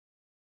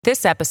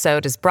This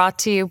episode is brought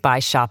to you by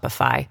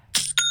Shopify.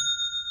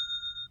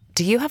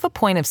 Do you have a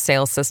point of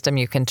sale system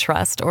you can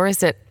trust, or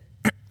is it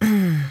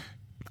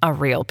a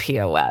real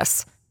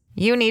POS?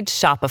 You need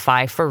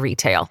Shopify for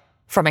retail.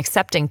 From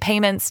accepting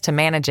payments to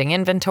managing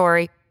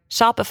inventory,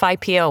 Shopify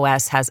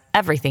POS has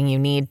everything you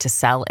need to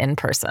sell in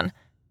person.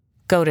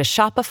 Go to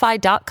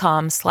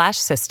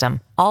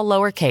shopify.com/system, all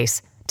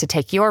lowercase, to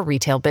take your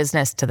retail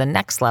business to the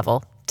next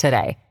level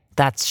today.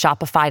 That's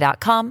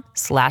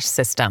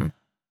shopify.com/system.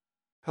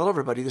 Hello,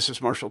 everybody. This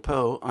is Marshall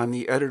Poe. I'm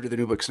the editor of the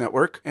New Books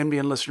Network.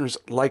 NBN listeners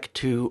like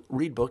to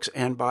read books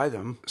and buy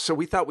them. So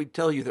we thought we'd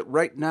tell you that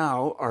right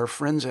now, our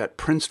friends at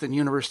Princeton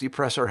University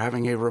Press are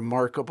having a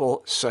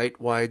remarkable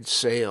site-wide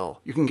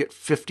sale. You can get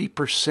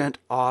 50%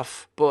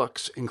 off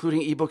books,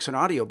 including ebooks and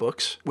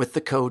audiobooks, with the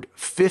code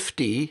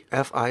 50,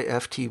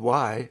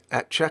 F-I-F-T-Y,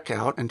 at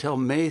checkout until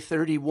May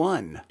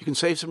 31. You can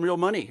save some real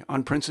money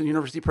on Princeton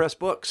University Press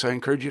books. I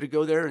encourage you to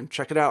go there and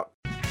check it out.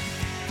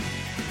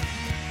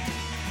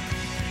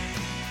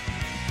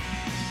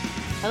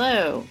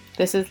 Hello,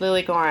 this is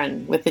Lily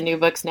Goren with the New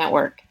Books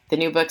Network, the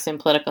New Books in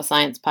Political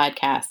Science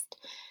podcast.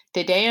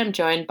 Today I'm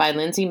joined by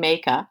Lindsay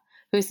Maika,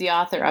 who's the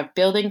author of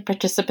Building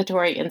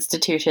Participatory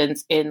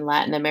Institutions in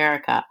Latin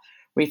America,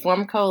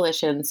 Reform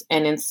Coalitions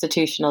and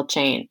Institutional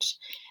Change.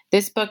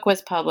 This book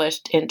was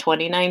published in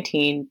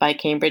 2019 by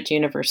Cambridge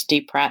University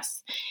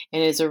Press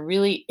and is a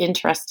really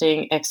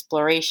interesting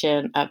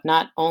exploration of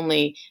not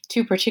only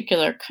two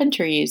particular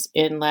countries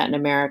in Latin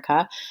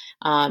America,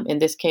 in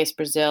this case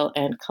Brazil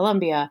and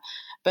Colombia,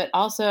 but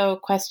also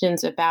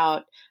questions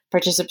about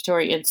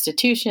participatory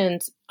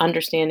institutions,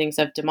 understandings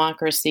of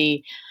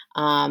democracy,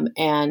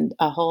 and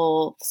a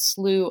whole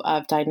slew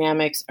of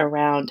dynamics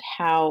around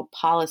how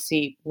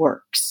policy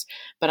works.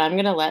 But I'm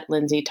going to let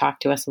Lindsay talk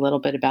to us a little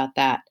bit about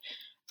that.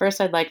 First,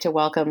 I'd like to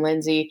welcome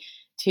Lindsay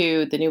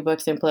to the New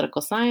Books in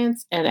Political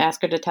Science and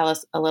ask her to tell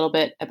us a little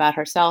bit about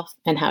herself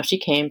and how she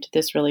came to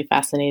this really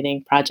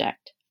fascinating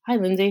project. Hi,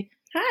 Lindsay.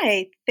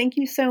 Hi, thank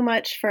you so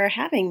much for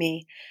having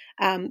me.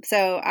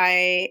 So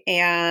I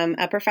am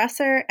a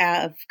professor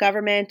of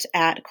government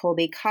at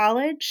Colby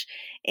College,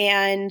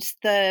 and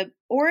the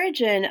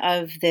origin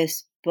of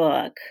this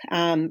book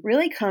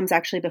really comes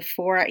actually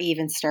before I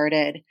even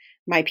started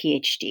my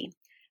PhD.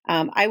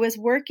 I was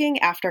working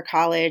after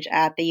college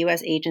at the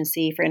U.S.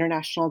 Agency for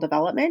International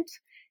Development,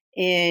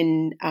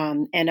 and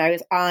I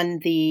was on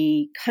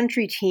the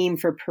country team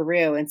for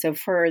Peru. And so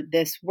for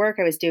this work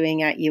I was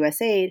doing at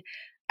USAID,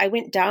 I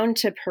went down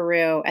to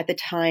Peru at the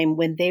time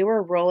when they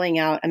were rolling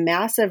out a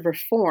massive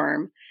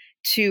reform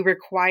to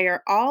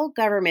require all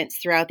governments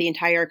throughout the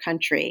entire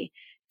country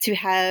to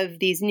have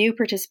these new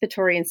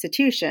participatory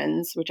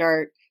institutions, which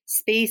are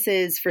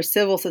spaces for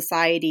civil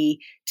society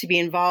to be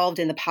involved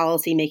in the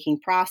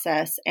policymaking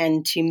process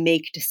and to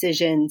make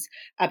decisions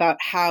about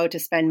how to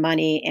spend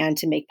money and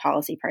to make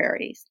policy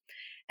priorities.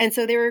 And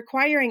so they're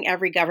requiring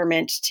every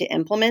government to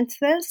implement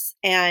this.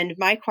 And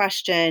my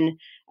question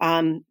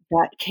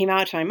that came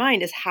out to my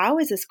mind is, how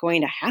is this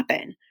going to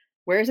happen?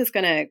 How is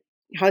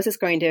this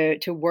going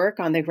to work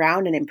on the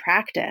ground and in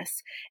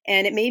practice?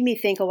 And it made me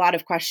think a lot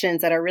of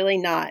questions that are really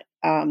not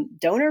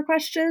donor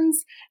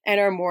questions and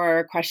are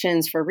more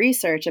questions for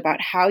research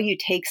about how you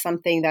take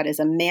something that is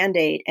a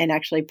mandate and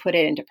actually put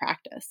it into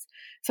practice.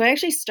 So I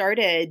actually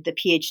started the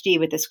PhD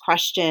with this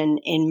question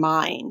in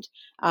mind.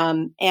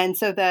 And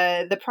so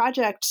the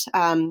project, so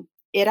I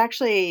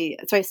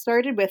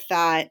started with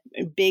that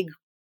big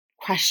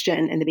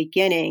question in the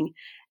beginning.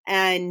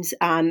 And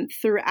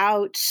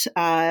throughout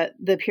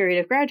the period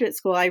of graduate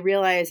school, I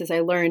realized as I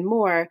learned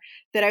more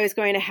that I was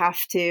going to have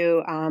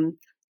to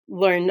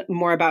learn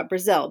more about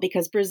Brazil,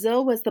 because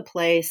Brazil was the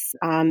place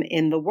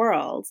in the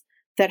world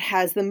that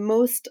has the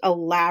most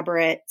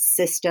elaborate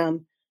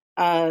system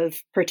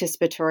of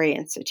participatory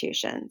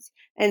institutions.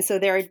 And so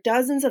there are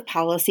dozens of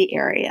policy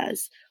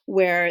areas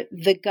where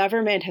the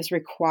government has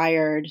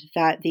required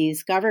that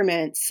these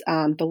governments,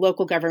 the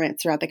local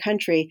governments throughout the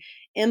country,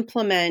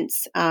 implement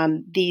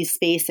these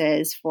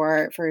spaces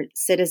for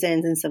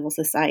citizens and civil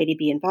society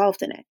be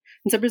involved in it.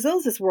 And so Brazil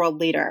is this world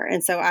leader.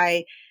 And so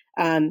I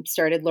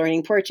started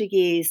learning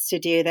Portuguese to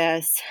do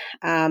this.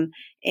 And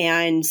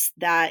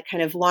that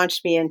kind of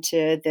launched me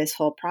into this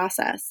whole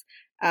process.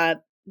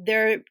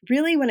 There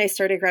really, when I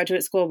started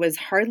graduate school, was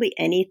hardly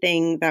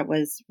anything that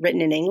was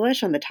written in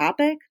English on the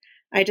topic.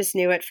 I just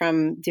knew it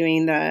from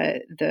doing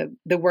the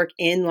work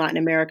in Latin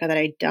America that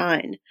I'd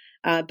done.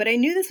 But I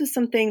knew this was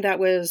something that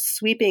was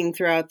sweeping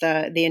throughout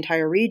the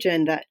entire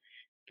region, that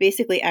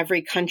basically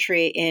every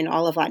country in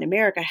all of Latin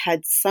America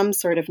had some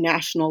sort of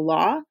national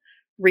law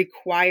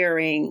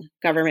requiring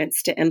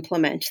governments to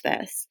implement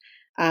this.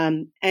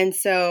 And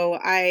so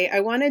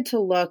I wanted to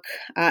look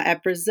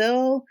at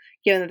Brazil,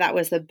 given that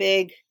was the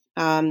big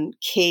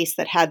case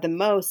that had the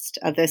most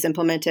of this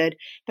implemented.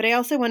 But I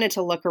also wanted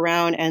to look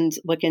around and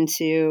look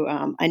into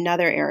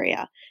another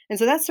area. And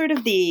so that's sort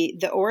of the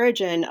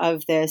origin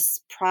of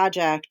this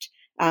project,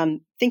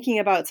 thinking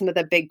about some of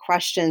the big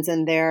questions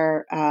in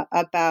there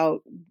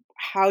about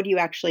how do you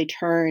actually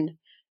turn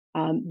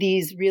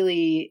these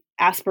really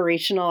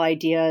aspirational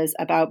ideas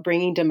about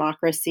bringing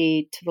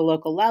democracy to the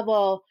local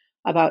level,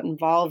 about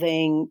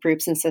involving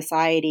groups in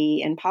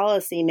society and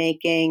policy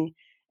making,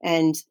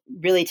 and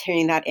really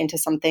turning that into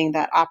something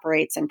that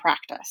operates in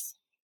practice.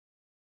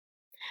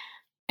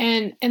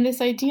 And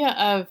this idea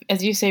of,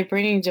 as you say,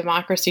 bringing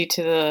democracy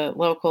to the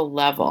local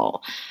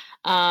level,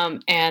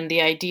 and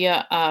the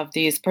idea of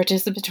these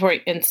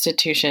participatory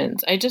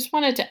institutions. I just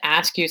wanted to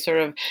ask you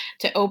sort of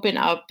to open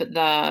up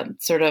the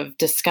sort of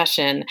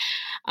discussion.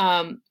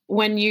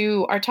 When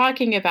you are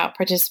talking about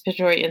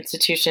participatory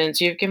institutions,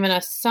 you've given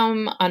us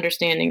some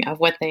understanding of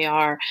what they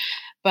are,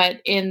 but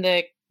in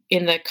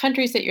the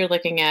countries that you're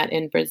looking at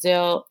in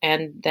Brazil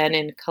and then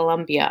in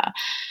Colombia,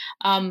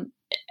 um,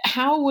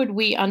 how would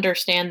we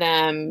understand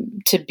them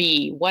to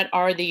be? What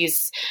are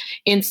these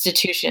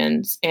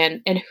institutions,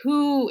 and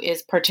who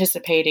is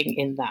participating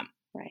in them?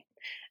 Right.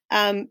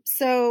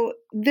 So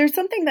there's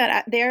something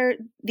that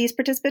these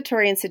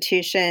participatory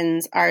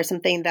institutions are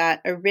something that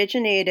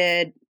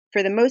originated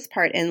for the most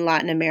part in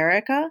Latin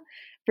America,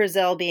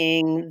 Brazil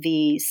being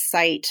the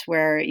site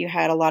where you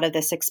had a lot of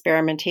this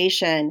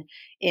experimentation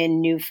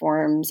in new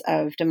forms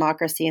of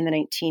democracy in the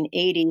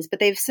 1980s, but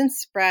they've since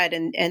spread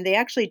and they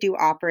actually do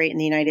operate in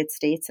the United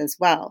States as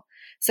well.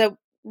 So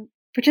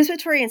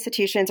participatory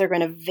institutions are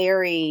going to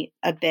vary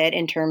a bit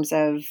in terms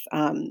of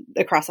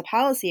across a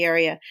policy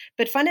area,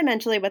 but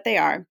fundamentally what they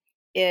are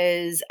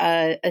is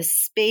a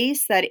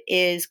space that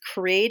is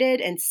created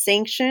and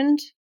sanctioned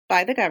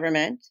by the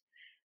government,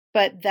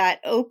 but that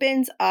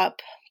opens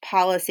up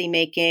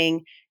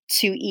policymaking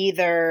to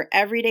either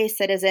everyday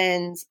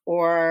citizens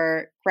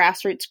or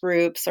grassroots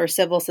groups or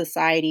civil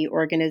society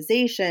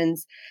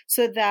organizations,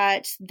 so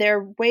that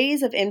their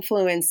ways of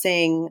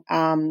influencing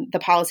the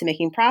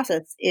policymaking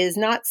process is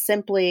not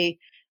simply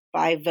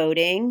by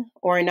voting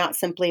or not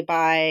simply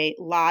by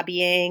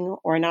lobbying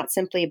or not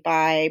simply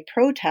by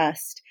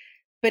protest,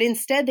 but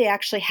instead they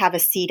actually have a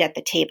seat at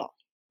the table.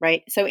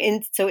 Right. So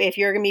if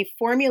you're going to be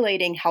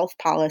formulating health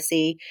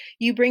policy,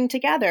 you bring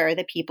together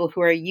the people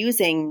who are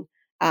using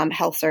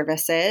health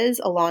services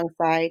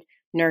alongside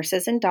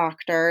nurses and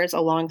doctors,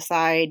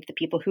 alongside the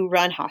people who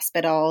run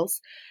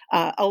hospitals,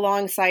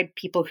 alongside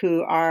people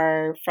who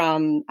are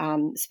from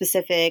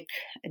specific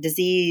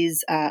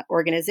disease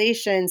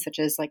organizations, such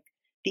as like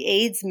the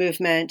AIDS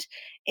movement.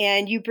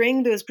 And you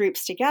bring those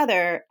groups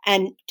together,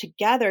 and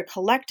together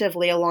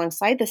collectively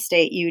alongside the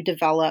state, you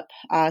develop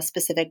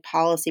specific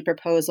policy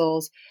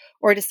proposals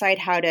or decide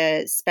how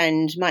to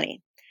spend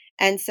money.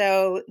 And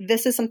so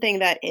this is something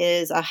that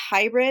is a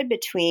hybrid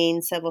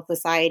between civil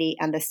society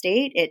and the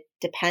state. It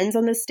depends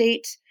on the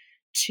state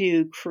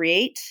to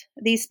create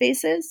these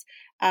spaces,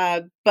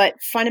 but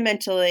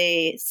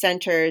fundamentally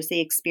centers the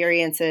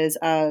experiences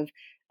of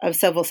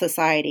civil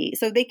society.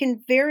 So they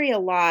can vary a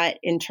lot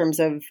in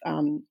terms of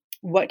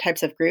what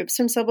types of groups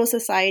from civil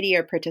society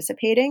are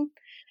participating.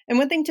 And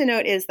one thing to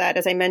note is that,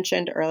 as I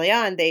mentioned early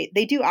on,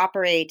 they do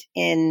operate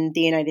in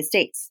the United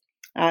States.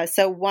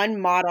 So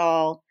one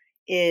model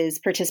is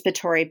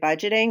participatory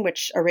budgeting,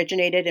 which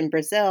originated in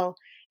Brazil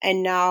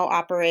and now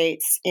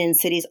operates in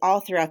cities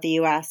all throughout the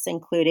U.S.,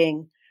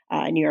 including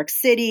New York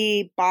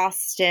City,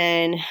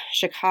 Boston,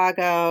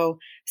 Chicago,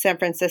 San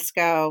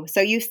Francisco.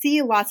 So you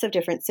see lots of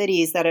different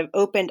cities that have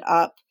opened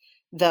up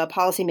the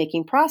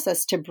policymaking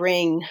process to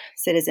bring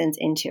citizens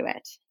into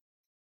it.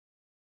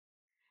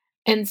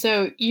 And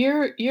so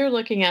you're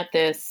looking at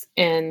this,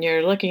 and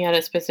you're looking at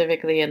it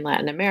specifically in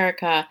Latin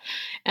America.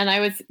 And I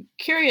was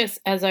curious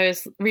as I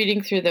was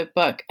reading through the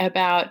book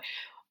about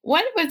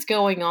what was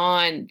going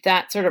on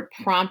that sort of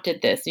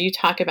prompted this. You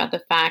talk about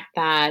the fact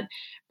that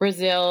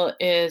Brazil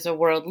is a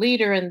world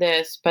leader in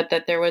this, but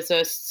that there was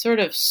a sort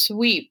of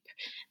sweep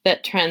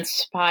that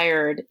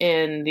transpired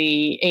in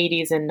the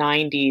 80s and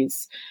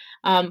 90s.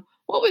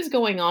 What was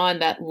going on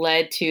that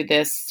led to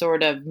this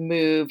sort of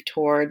move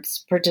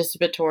towards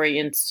participatory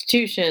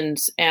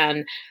institutions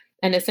and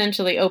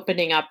essentially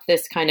opening up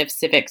this kind of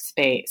civic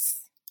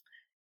space?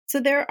 So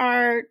there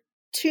are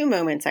two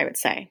moments, I would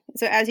say.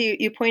 So as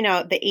you point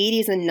out, the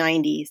 80s and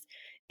 90s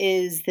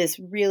is this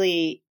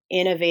really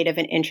innovative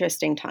and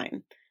interesting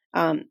time.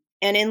 And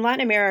in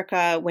Latin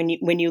America, when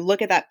you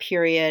look at that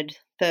period,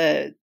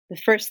 the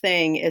first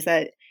thing is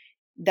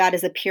that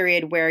is a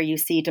period where you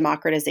see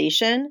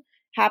democratization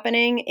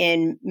happening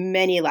in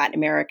many Latin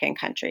American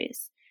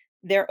countries.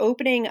 They're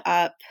opening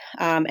up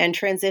and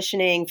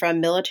transitioning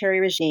from military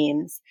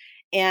regimes.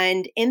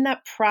 And in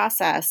that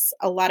process,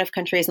 a lot of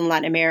countries in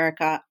Latin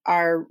America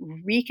are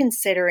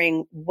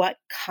reconsidering what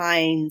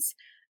kinds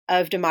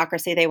of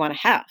democracy they want to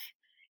have.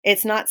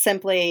 It's not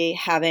simply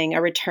having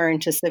a return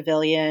to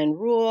civilian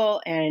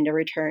rule and a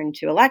return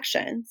to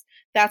elections.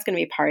 That's going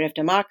to be part of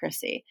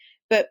democracy.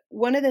 But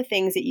one of the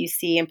things that you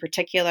see in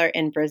particular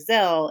in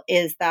Brazil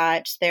is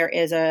that there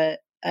is a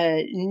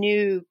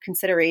new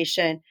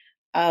consideration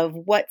of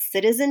what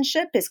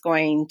citizenship is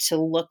going to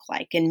look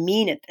like and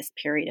mean at this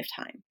period of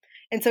time.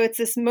 And so it's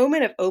this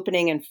moment of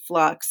opening and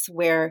flux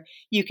where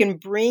you can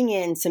bring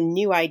in some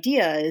new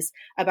ideas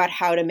about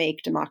how to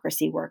make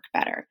democracy work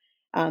better.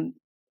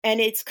 And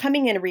it's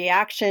coming in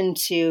reaction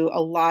to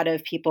a lot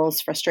of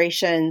people's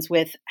frustrations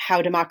with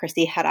how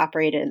democracy had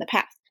operated in the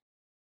past.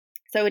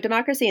 So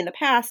democracy in the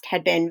past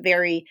had been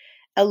very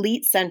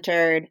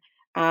elite-centered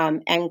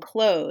and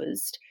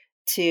closed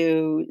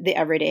to the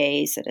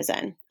everyday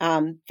citizen,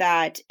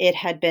 that it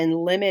had been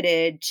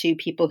limited to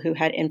people who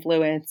had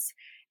influence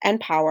and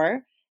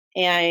power.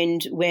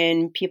 And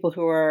when people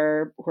who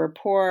were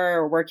poor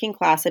or working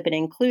class had been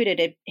included,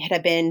 it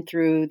had been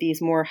through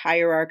these more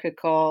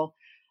hierarchical,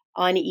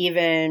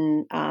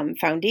 uneven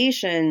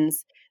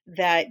foundations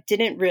that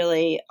didn't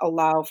really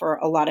allow for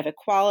a lot of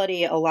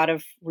equality, a lot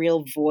of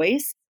real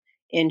voice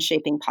in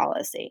shaping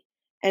policy.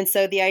 And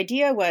so the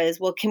idea was,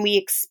 well, can we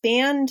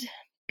expand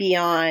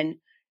beyond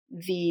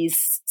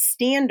these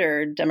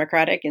standard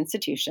democratic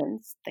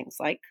institutions, things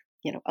like,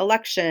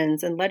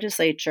 elections and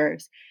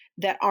legislatures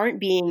that aren't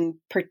being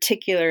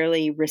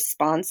particularly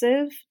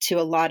responsive to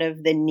a lot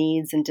of the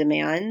needs and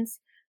demands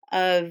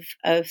of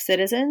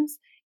citizens,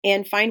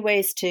 and find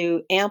ways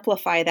to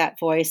amplify that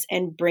voice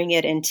and bring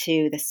it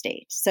into the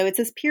state. So it's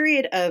this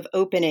period of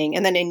opening.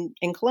 And then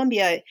in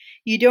Colombia,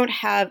 you don't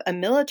have a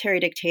military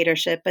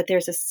dictatorship, but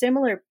there's a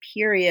similar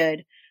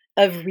period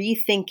of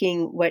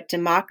rethinking what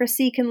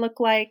democracy can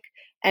look like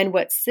and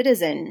what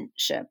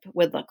citizenship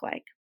would look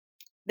like.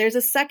 There's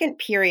a second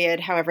period,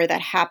 however,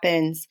 that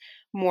happens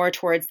more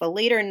towards the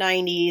later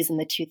 90s and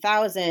the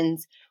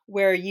 2000s,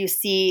 where you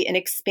see an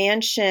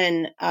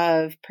expansion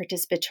of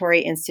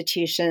participatory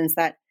institutions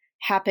that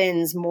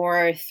happens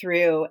more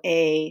through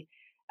a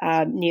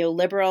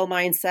neoliberal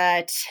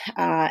mindset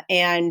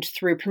and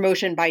through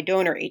promotion by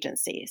donor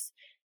agencies.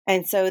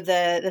 And so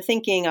the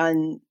thinking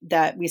on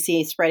that we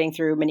see spreading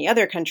through many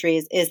other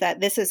countries is that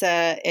this is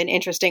an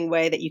interesting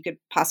way that you could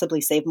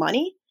possibly save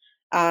money,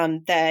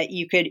 that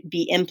you could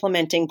be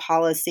implementing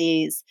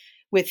policies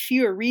with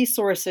fewer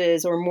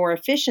resources or more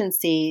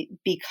efficiency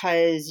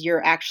because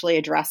you're actually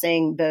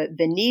addressing the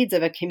needs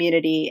of a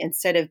community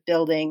instead of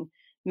building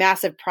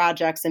massive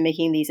projects and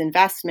making these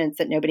investments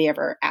that nobody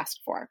ever asked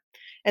for.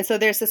 And so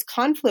there's this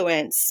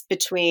confluence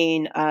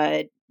between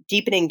a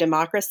deepening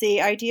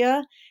democracy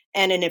idea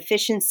and an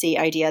efficiency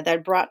idea that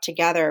are brought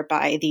together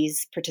by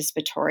these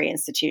participatory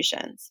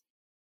institutions.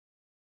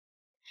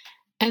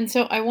 And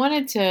so I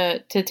wanted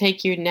to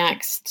take you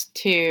next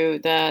to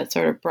the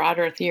sort of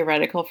broader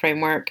theoretical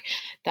framework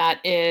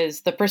that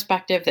is the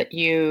perspective that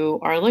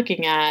you are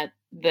looking at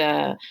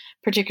the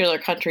particular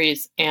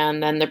countries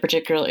and then the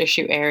particular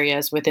issue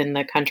areas within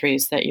the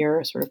countries that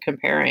you're sort of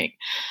comparing.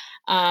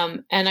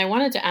 And I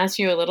wanted to ask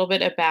you a little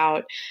bit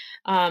about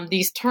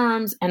these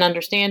terms and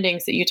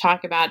understandings that you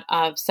talk about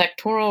of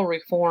sectoral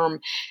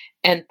reform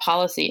and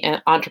policy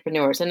and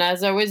entrepreneurs. And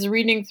as I was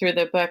reading through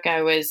the book,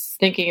 I was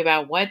thinking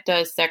about what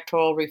does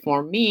sectoral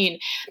reform mean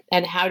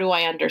and how do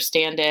I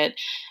understand it,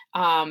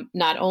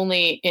 not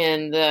only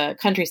in the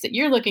countries that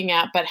you're looking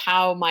at, but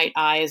how might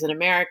I as an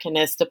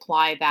Americanist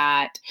apply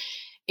that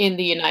in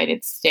the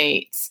United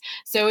States.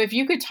 So if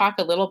you could talk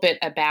a little bit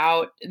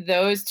about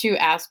those two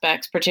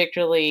aspects,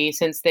 particularly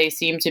since they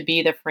seem to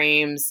be the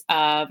frames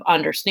of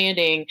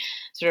understanding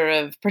sort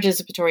of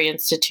participatory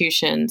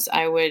institutions,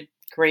 I would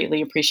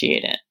greatly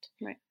appreciate it.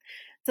 Right.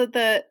 So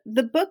the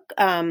book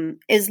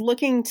is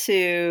looking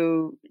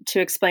to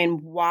explain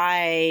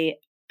why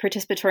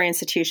participatory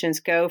institutions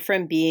go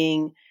from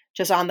being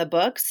just on the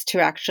books to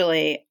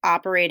actually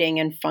operating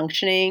and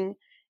functioning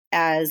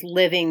as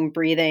living,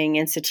 breathing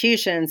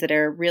institutions that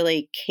are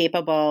really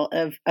capable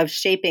of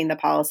shaping the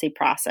policy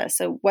process.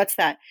 So what's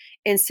that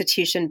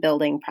institution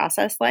building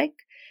process like?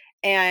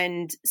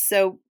 And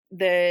so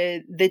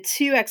the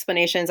two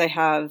explanations I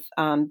have,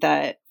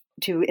 that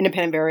two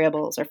independent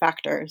variables or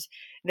factors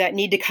that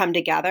need to come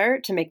together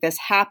to make this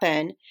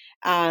happen,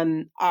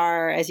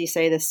 are, as you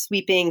say, the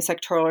sweeping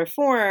sectoral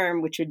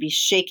reform, which would be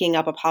shaking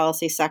up a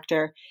policy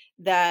sector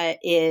that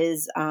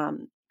is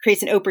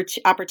creates an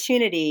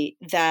opportunity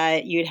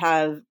that you'd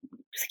have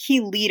key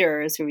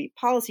leaders who would be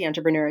policy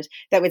entrepreneurs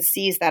that would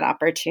seize that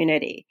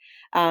opportunity.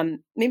 Maybe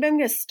I'm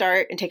going to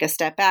start and take a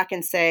step back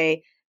and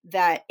say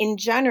that in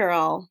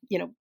general,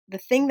 the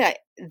thing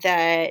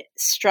that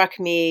struck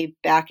me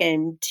back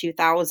in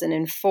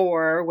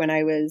 2004 when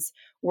I was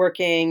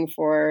working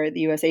for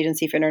the U.S.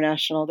 Agency for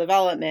International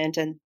Development,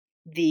 and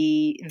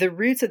the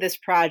roots of this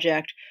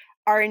project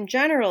are in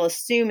general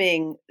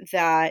assuming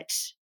that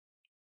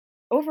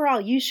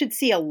overall, you should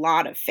see a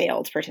lot of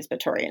failed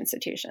participatory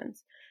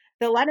institutions.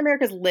 Latin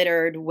America is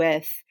littered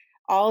with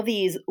all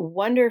these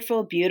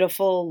wonderful,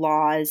 beautiful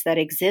laws that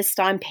exist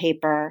on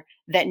paper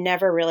that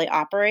never really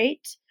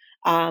operate,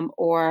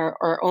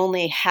 or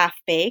only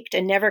half-baked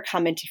and never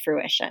come into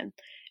fruition.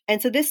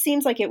 And so this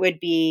seems like it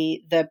would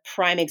be the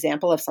prime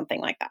example of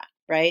something like that,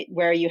 right?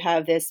 Where you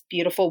have this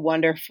beautiful,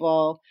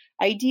 wonderful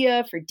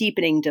idea for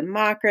deepening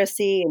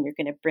democracy, and you're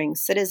going to bring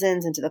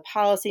citizens into the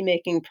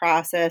policymaking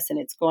process, and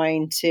it's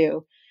going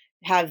to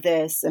have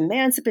this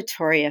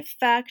emancipatory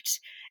effect,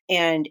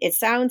 and it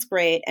sounds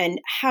great. And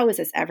how is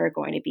this ever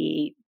going to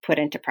be put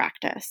into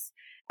practice?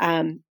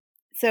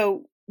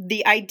 So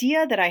the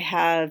idea that I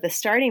have, the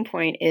starting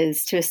point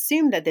is to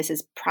assume that this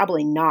is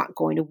probably not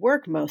going to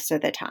work most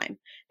of the time,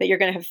 that you're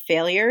going to have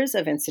failures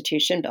of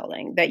institution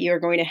building, that you're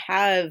going to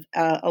have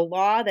a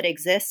law that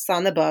exists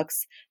on the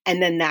books,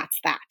 and then that's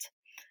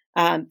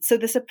that. So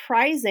the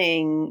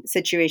surprising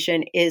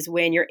situation is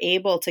when you're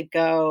able to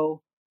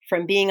go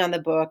from being on the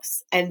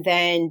books and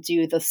then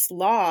do the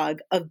slog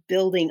of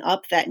building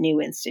up that new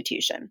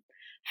institution.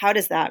 How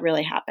does that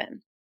really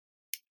happen?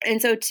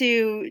 And so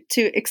to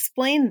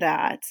explain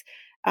that,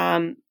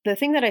 the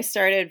thing that I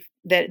started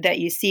that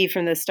you see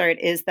from the start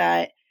is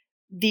that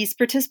these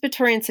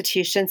participatory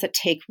institutions that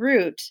take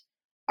root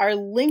are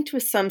linked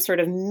with some sort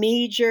of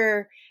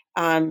major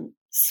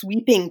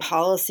sweeping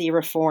policy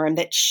reform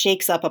that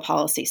shakes up a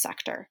policy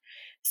sector.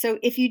 So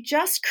if you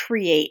just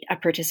create a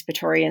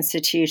participatory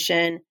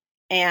institution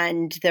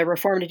and the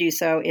reform to do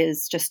so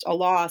is just a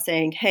law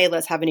saying, hey,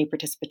 let's have a new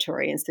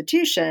participatory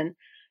institution,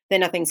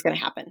 then nothing's going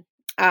to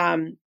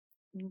happen.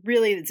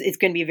 Really, it's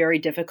going to be very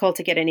difficult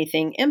to get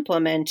anything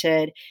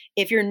implemented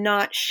if you're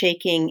not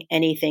shaking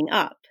anything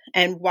up.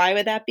 And why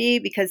would that be?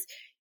 Because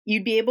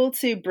you'd be able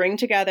to bring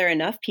together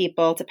enough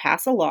people to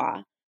pass a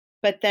law,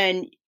 but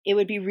then it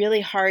would be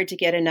really hard to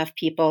get enough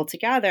people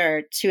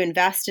together to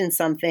invest in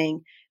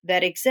something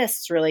that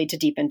exists really to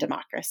deepen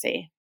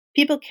democracy.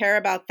 People care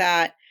about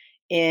that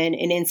in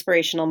an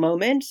inspirational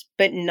moment,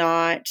 but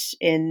not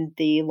in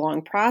the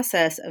long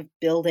process of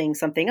building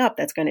something up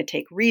that's going to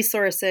take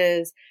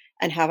resources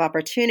and have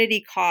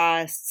opportunity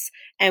costs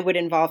and would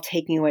involve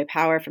taking away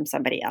power from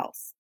somebody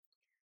else.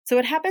 So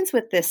what happens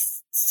with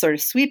this sort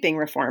of sweeping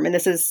reform, and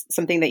this is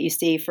something that you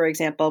see, for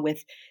example,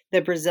 with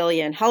the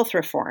Brazilian health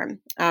reform.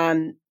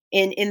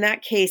 In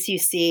that case, you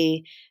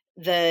see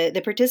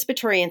the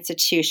participatory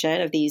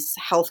institution of these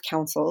health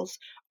councils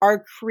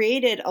are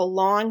created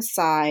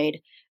alongside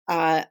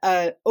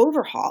an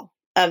overhaul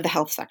of the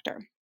health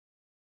sector.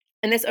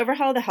 And this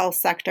overhaul of the health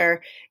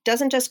sector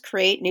doesn't just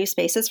create new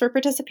spaces for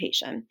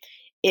participation.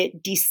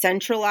 It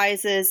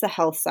decentralizes the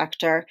health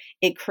sector.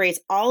 It creates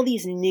all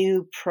these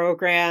new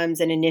programs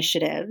and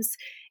initiatives.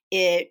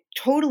 It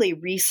totally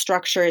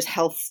restructures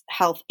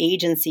health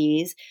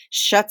agencies,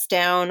 shuts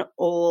down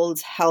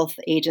old health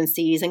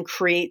agencies and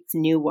creates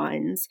new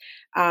ones.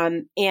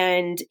 And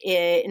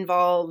it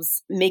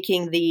involves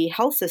making the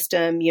health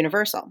system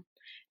universal.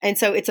 And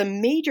so it's a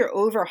major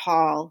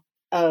overhaul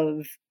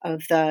of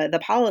the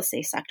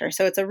policy sector.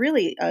 So it's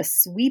a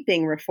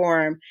sweeping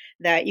reform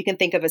that you can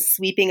think of as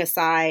sweeping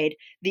aside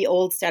the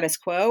old status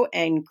quo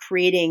and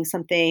creating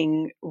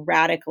something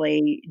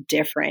radically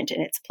different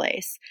in its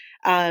place.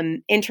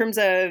 In terms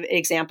of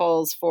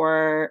examples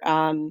for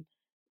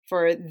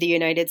the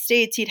United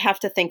States, you'd have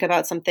to think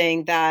about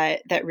something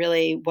that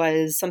really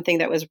was something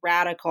that was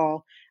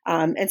radical.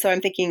 And so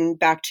I'm thinking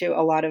back to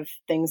a lot of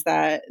things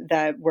that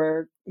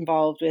were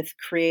involved with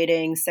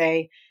creating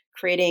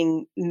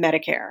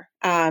Medicare.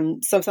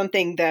 So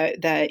something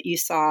that you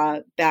saw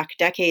back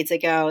decades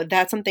ago,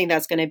 that's something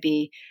that's going to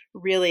be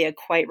really a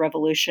quite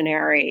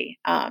revolutionary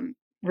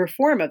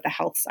reform of the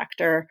health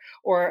sector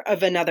or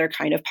of another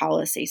kind of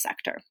policy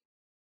sector.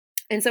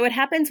 And so what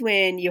happens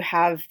when you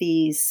have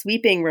these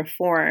sweeping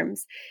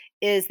reforms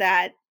is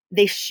that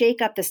they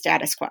shake up the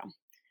status quo.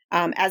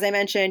 As I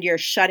mentioned, you're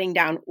shutting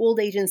down old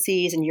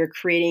agencies and you're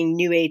creating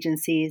new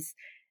agencies.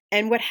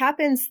 And what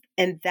happens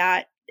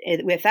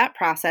with that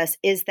process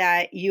is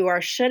that you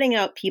are shutting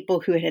out people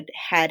who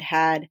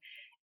had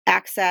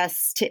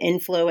access to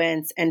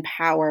influence and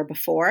power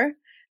before,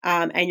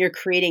 and you're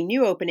creating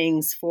new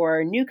openings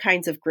for new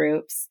kinds of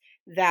groups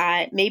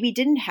that maybe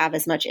didn't have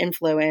as much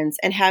influence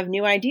and have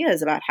new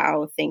ideas about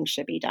how things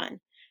should be done.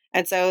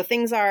 And so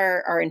things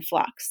are in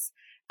flux.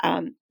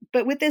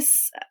 But with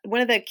this,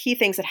 one of the key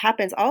things that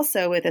happens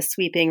also with a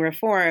sweeping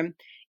reform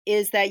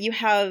is that you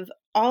have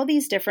all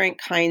these different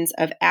kinds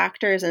of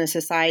actors in a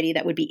society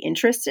that would be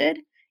interested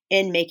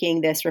in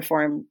making this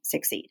reform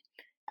succeed.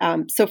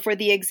 So for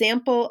the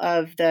example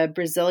of the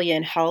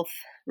Brazilian health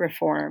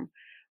reform,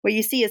 what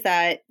you see is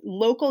that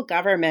local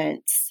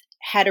governments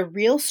had a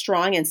real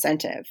strong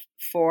incentive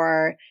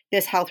for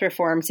this health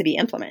reform to be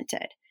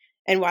implemented.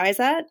 And why is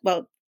that?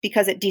 Well,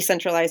 because it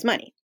decentralized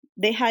money.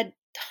 They had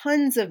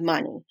tons of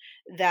money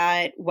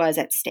that was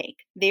at stake.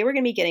 They were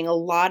going to be getting a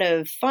lot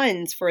of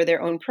funds for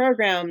their own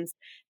programs.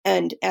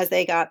 And as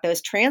they got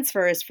those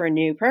transfers for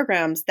new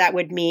programs, that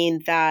would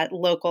mean that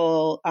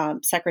local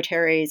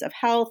secretaries of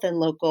health and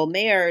local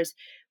mayors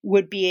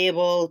would be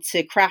able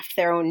to craft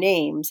their own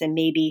names and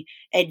maybe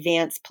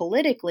advance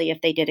politically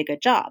if they did a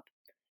good job.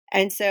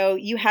 And so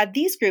you had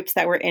these groups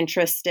that were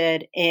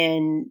interested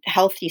in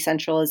health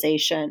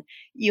decentralization.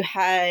 You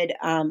had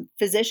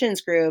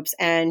physicians groups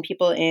and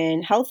people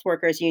in health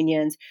workers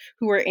unions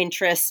who were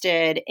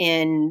interested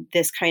in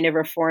this kind of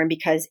reform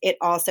because it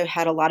also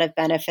had a lot of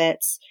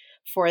benefits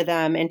for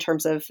them in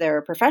terms of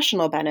their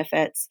professional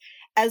benefits,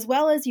 as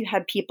well as you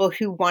had people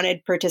who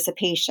wanted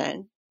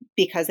participation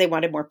because they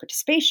wanted more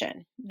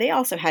participation. They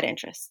also had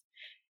interests.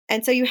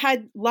 And so you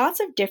had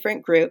lots of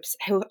different groups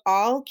who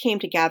all came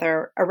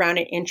together around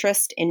an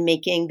interest in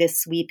making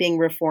this sweeping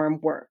reform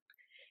work.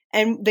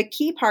 And the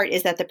key part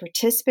is that the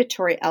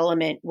participatory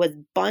element was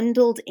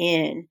bundled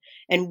in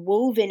and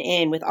woven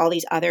in with all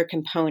these other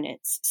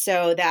components,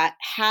 so that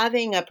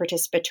having a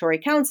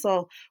participatory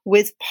council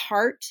was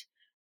part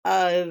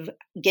of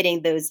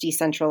getting those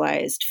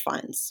decentralized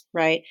funds,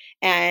 right?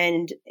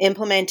 And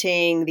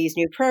implementing these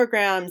new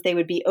programs, they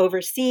would be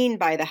overseen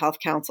by the health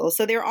council.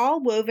 So they're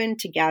all woven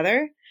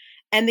together.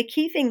 And the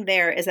key thing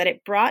there is that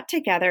it brought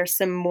together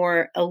some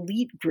more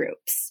elite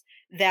groups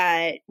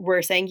that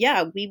were saying,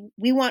 yeah,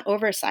 we want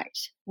oversight.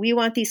 We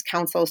want these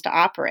councils to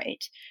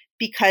operate,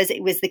 because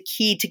it was the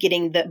key to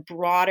getting the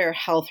broader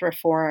health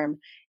reform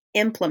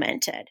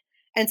implemented.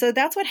 And so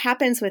that's what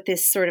happens with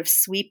this sort of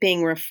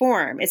sweeping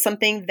reform. It's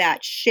something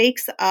that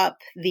shakes up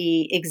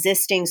the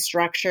existing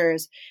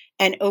structures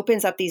and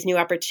opens up these new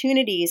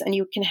opportunities. And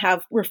you can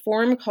have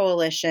reform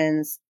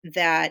coalitions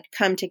that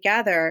come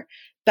together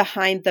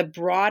behind the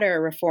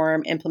broader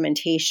reform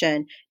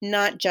implementation,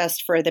 not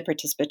just for the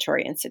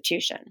participatory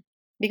institution.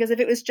 Because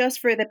if it was just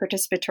for the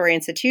participatory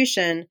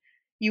institution,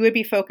 you would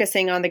be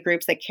focusing on the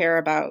groups that care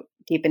about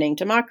deepening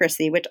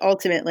democracy, which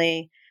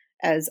ultimately,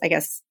 as I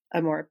guess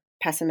a more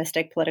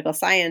pessimistic political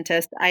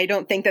scientist, I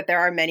don't think that there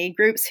are many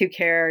groups who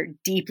care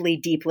deeply,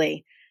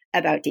 deeply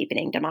about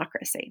deepening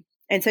democracy.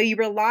 And so you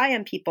rely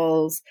on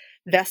people's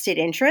vested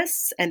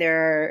interests and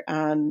their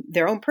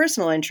own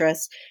personal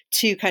interests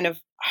to kind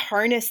of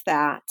harness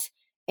that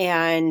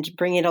and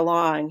bring it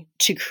along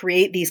to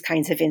create these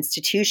kinds of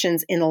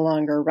institutions in the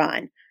longer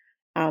run.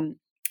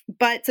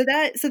 But so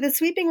the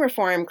sweeping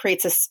reform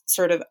creates a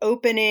sort of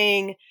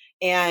opening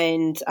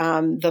and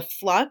the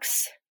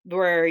flux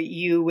where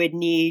you would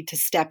need to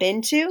step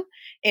into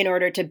in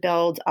order to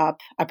build up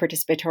a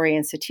participatory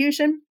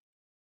institution.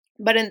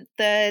 But in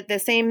the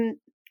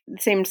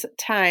same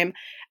time,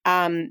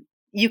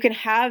 you can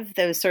have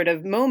those sort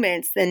of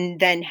moments and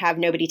then have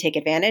nobody take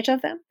advantage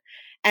of them.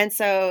 And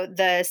so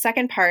the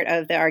second part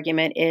of the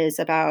argument is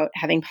about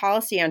having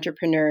policy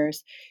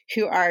entrepreneurs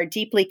who are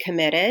deeply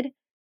committed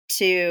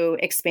to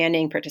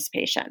expanding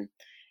participation.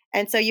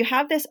 And so you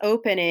have this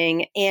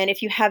opening, and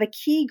if you have a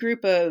key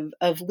group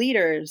of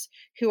leaders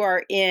who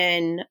are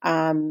in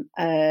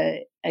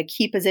a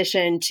key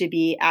position to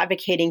be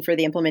advocating for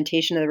the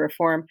implementation of the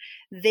reform,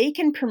 they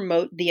can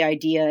promote the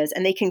ideas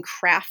and they can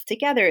craft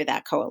together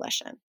that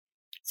coalition.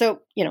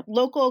 So,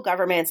 local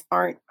governments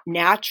aren't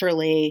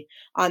naturally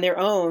on their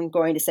own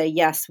going to say,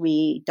 yes,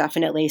 we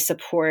definitely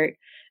support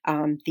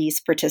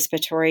these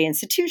participatory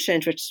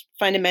institutions, which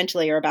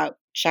fundamentally are about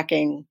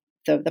checking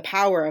the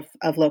power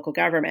of local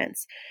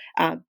governments.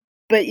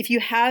 But if you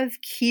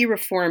have key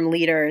reform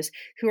leaders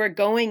who are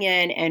going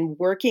in and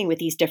working with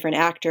these different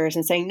actors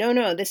and saying,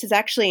 no, this is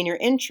actually in your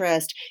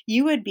interest,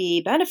 you would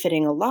be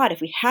benefiting a lot if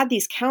we had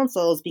these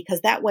councils,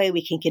 because that way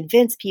we can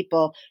convince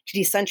people to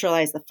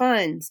decentralize the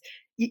funds.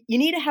 You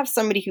need to have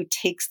somebody who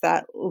takes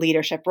that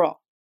leadership role.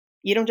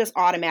 You don't just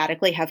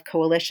automatically have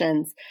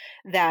coalitions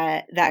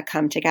that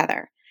come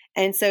together.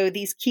 And so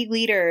these key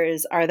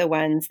leaders are the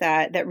ones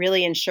that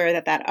really ensure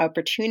that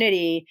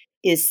opportunity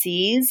is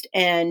seized,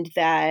 and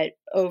that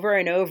over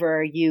and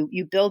over you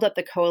build up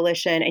the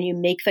coalition and you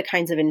make the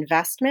kinds of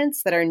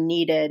investments that are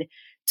needed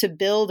to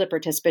build a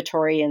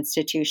participatory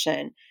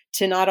institution,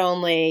 to not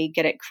only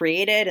get it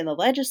created in the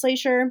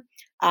legislature,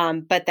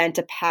 but then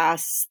to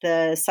pass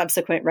the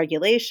subsequent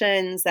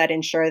regulations that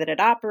ensure that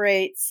it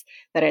operates,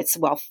 that it's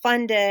well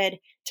funded,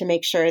 to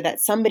make sure that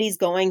somebody's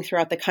going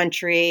throughout the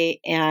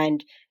country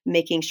and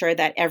making sure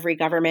that every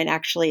government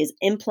actually is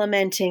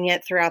implementing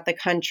it throughout the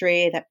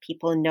country, that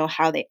people know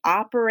how they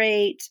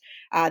operate,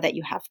 that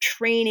you have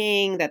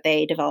training, that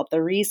they develop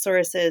the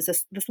resources.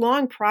 This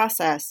long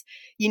process,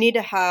 you need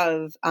to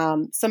have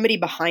somebody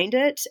behind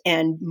it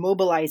and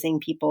mobilizing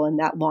people in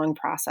that long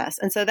process.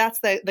 And so that's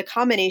the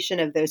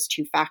combination of those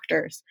two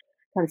factors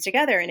comes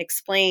together and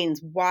explains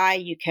why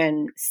you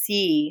can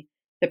see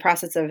the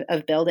process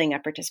of building a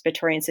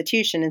participatory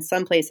institution in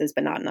some places,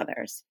 but not in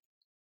others.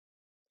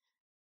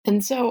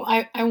 And so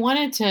I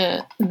wanted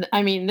to,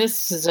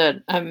 this is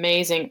an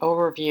amazing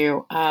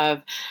overview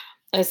of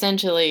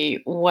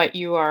essentially what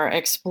you are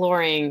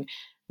exploring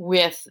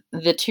with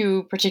the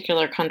two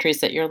particular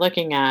countries that you're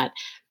looking at.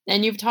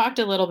 And you've talked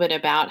a little bit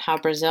about how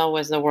Brazil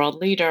was the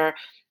world leader.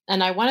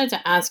 And I wanted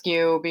to ask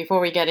you, before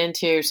we get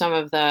into some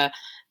of the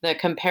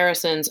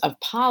comparisons of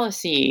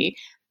policy,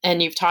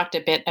 and you've talked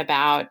a bit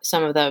about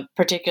some of the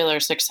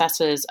particular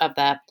successes of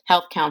the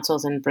health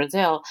councils in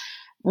Brazil,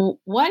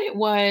 what it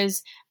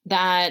was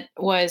that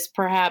was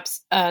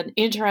perhaps an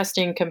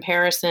interesting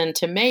comparison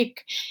to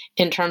make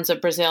in terms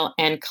of Brazil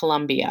and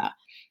Colombia,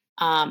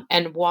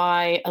 and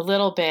why a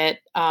little bit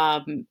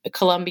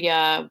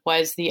Colombia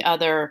was the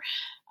other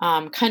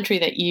country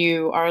that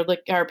you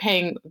are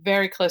paying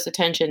very close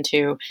attention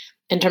to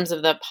in terms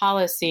of the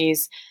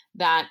policies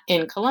that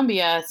in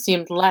Colombia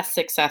seemed less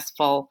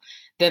successful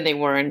than they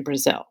were in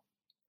Brazil.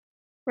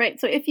 Right.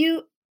 So if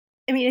you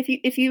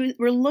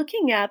were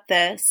looking at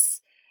this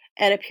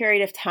at a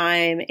period of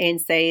time in,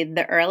 say,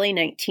 the early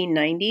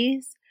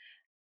 1990s,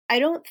 I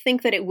don't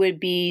think that it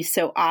would be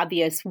so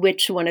obvious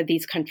which one of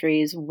these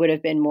countries would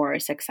have been more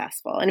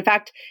successful. And in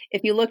fact,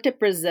 if you looked at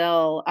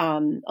Brazil,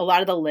 a lot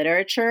of the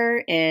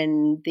literature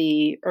in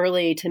the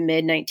early to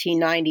mid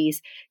 1990s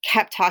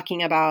kept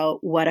talking about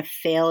what a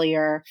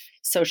failure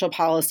social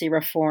policy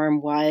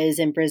reform was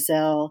in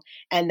Brazil,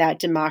 and that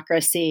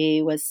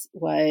democracy was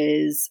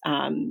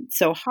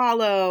so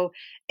hollow,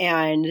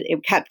 and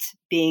it kept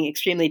being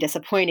extremely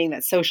disappointing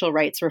that social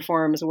rights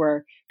reforms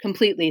were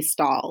completely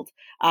stalled,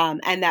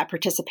 and that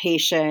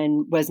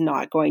participation was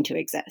not going to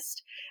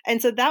exist.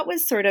 And so that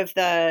was sort of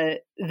the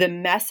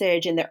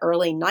message in the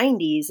early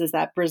 90s, is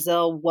that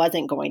Brazil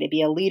wasn't going to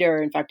be a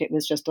leader. In fact, it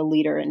was just a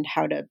leader in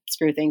how to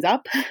screw things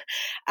up.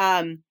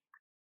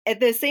 At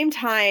the same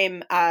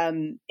time,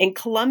 in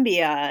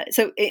Colombia,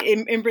 so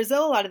in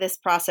Brazil, a lot of this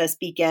process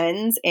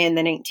begins in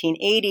the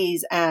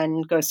 1980s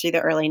and goes through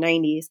the early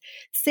 90s.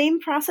 Same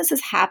process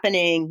is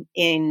happening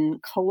in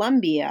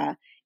Colombia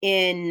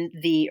in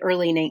the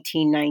early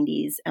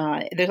 1990s.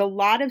 There's a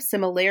lot of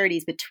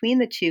similarities between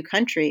the two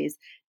countries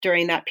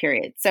during that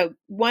period. So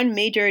one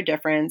major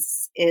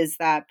difference is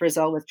that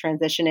Brazil was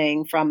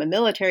transitioning from a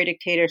military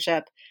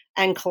dictatorship,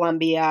 and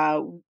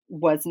Colombia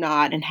was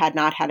not and had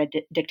not had a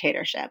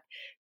dictatorship.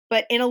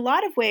 But in a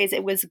lot of ways,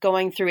 it was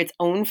going through its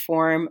own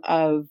form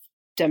of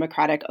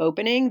democratic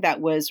opening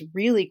that was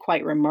really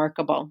quite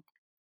remarkable.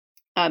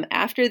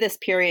 After this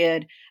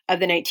period of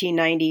the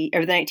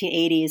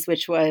 1980s,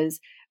 which was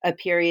a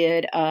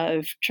period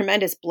of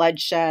tremendous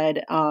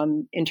bloodshed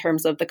in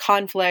terms of the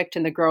conflict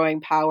and the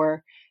growing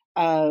power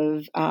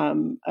of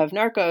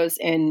narcos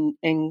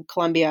in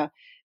Colombia,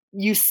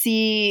 you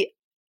see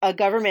a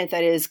government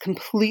that is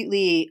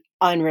completely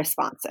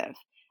unresponsive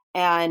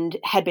and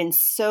had been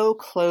so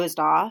closed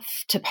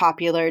off to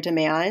popular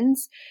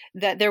demands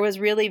that there was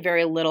really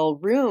very little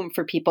room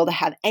for people to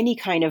have any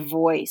kind of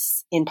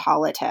voice in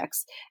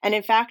politics. And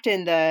in fact,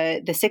 in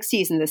the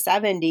 60s and the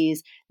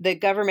 70s, the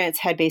governments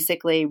had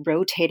basically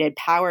rotated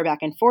power back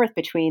and forth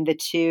between the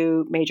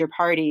two major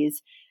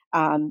parties,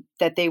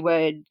 that they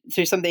would,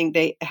 through something,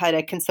 they had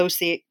a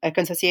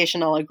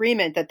consociational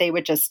agreement that they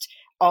would just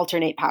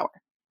alternate power.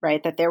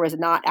 Right, that there was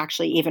not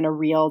actually even a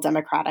real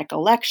democratic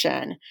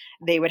election.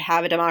 They would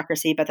have a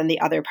democracy, but then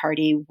the other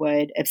party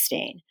would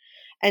abstain.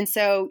 And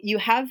so you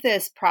have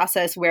this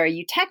process where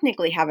you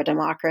technically have a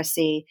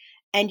democracy,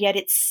 and yet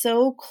it's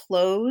so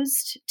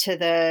closed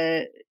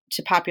to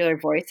popular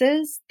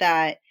voices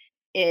that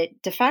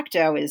it de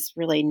facto is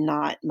really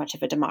not much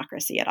of a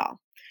democracy at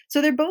all.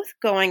 So they're both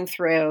going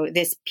through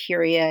this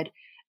period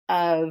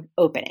of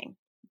opening.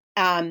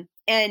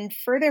 And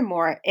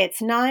furthermore,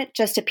 it's not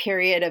just a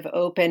period of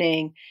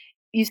opening.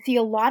 You see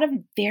a lot of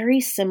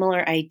very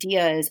similar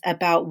ideas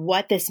about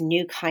what this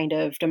new kind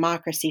of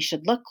democracy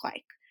should look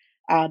like,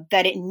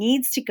 that it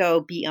needs to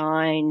go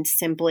beyond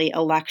simply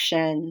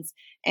elections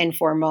and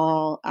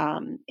formal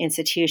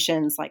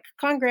institutions like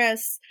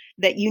Congress,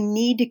 that you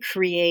need to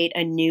create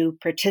a new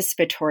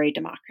participatory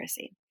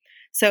democracy.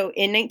 So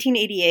in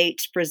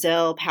 1988,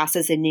 Brazil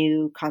passes a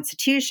new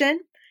constitution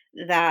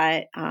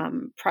that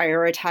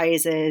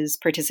prioritizes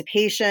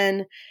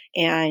participation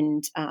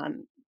and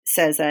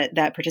says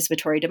that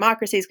participatory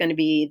democracy is going to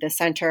be the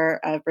center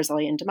of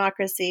Brazilian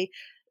democracy.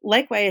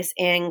 Likewise,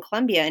 in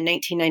Colombia in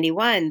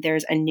 1991,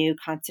 there's a new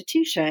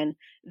constitution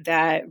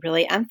that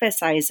really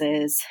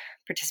emphasizes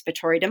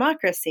participatory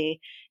democracy,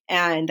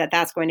 and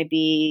that's going to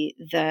be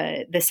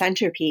the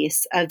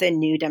centerpiece of the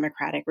new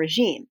democratic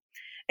regime.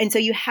 And so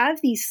you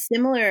have these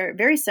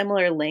very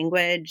similar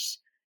language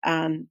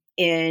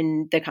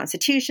in the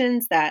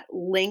constitutions that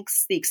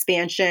links the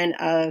expansion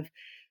of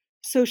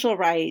social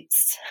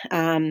rights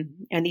and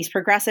these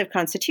progressive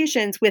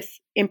constitutions with,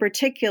 in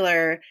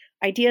particular,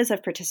 ideas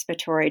of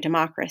participatory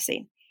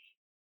democracy.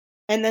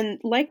 And then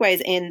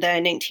likewise, in the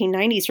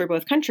 1990s for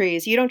both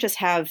countries, you don't just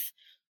have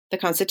the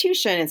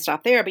Constitution and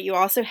stop there, but you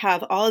also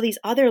have all of these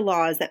other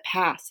laws that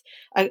pass,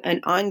 an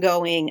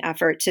ongoing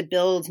effort to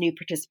build new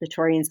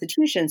participatory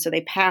institutions. So they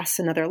pass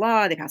another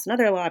law, they pass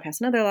another law, pass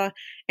another law,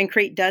 and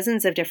create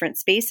dozens of different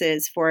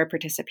spaces for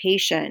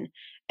participation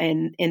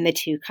in the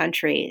two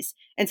countries.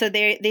 And so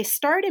they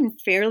start in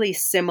fairly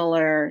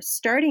similar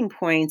starting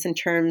points in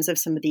terms of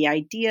some of the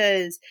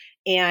ideas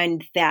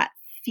and that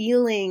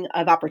feeling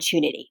of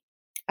opportunity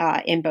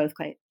in both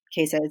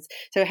cases.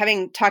 So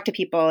having talked to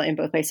people in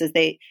both places,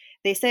 they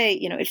say,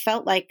 it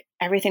felt like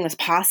everything was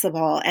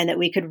possible and that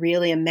we could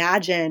really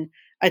imagine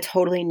a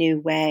totally new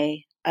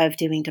way of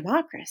doing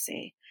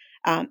democracy.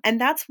 And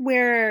that's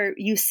where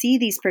you see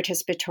these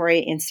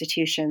participatory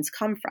institutions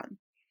come from.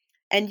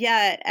 And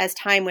yet, as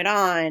time went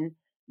on,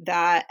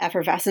 that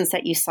effervescence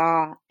that you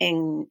saw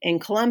in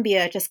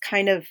Colombia just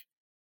kind of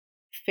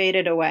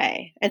faded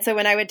away. And so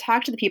when I would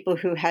talk to the people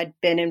who had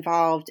been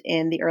involved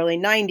in the early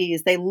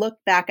 90s, they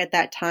looked back at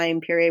that time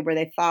period where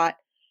they thought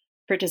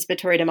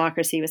participatory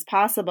democracy was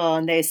possible.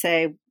 And they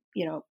say,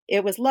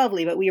 it was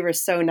lovely, but we were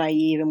so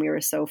naive and we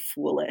were so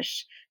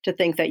foolish to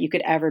think that you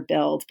could ever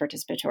build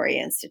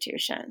participatory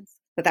institutions,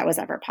 that was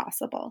ever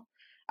possible.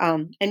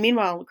 And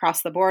meanwhile,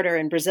 across the border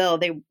in Brazil,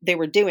 they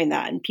were doing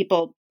that. And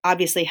people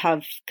obviously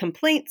have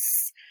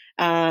complaints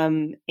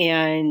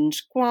and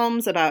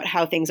qualms about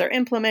how things are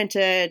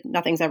implemented.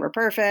 Nothing's ever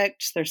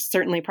perfect. There's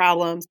certainly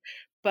problems,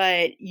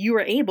 but you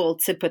were able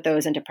to put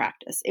those into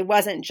practice. It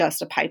wasn't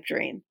just a pipe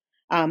dream.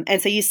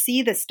 And so you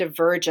see this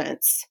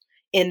divergence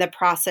in the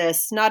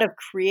process, not of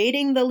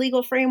creating the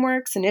legal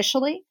frameworks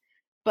initially,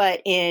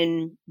 but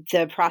in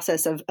the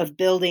process of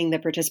building the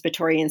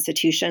participatory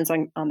institutions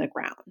on the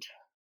ground.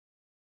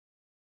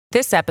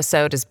 This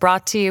episode is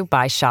brought to you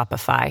by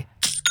Shopify.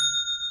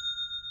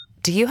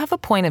 Do you have a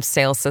point of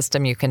sale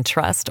system you can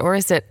trust, or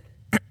is it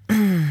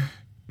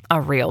a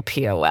real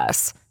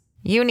POS?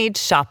 You need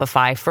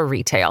Shopify for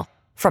retail.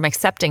 From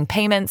accepting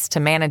payments to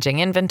managing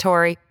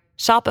inventory,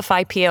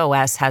 Shopify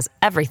POS has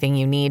everything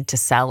you need to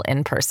sell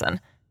in person.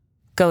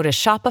 Go to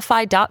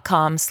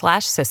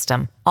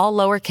shopify.com/system, all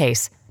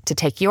lowercase, to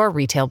take your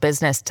retail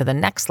business to the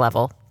next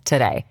level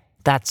today.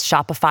 That's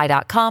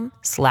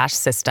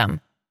shopify.com/system.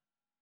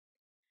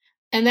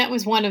 And that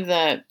was one of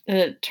the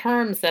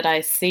terms that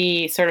I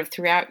see sort of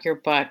throughout your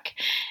book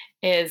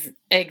is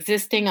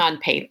existing on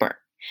paper.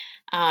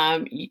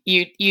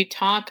 You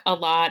talk a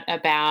lot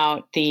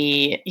about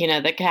the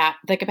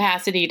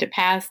capacity to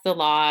pass the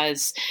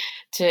laws,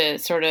 to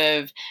sort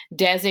of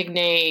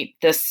designate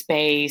the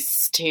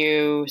space,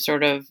 to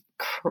sort of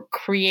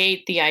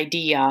create the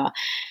idea,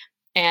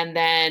 and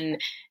then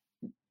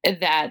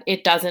that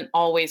it doesn't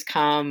always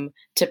come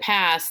to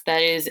pass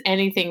that is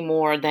anything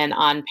more than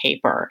on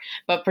paper.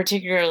 But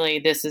particularly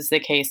this is the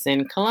case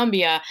in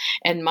Colombia,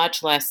 and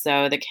much less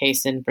so the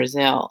case in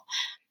Brazil.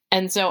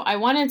 And so I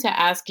wanted to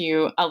ask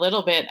you a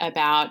little bit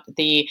about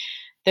the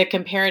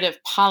comparative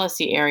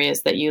policy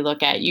areas that you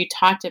look at. You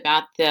talked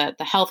about the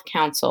health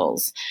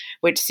councils,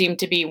 which seem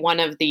to be one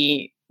of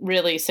the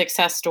really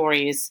success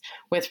stories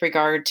with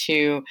regard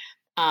to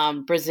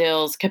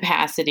Brazil's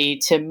capacity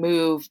to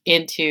move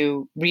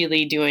into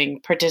really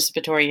doing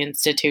participatory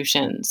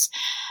institutions.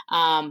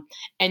 And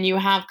you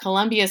have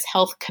Colombia's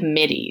health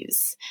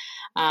committees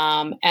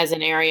as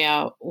an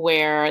area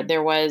where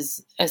there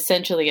was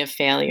essentially a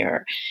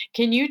failure.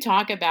 Can you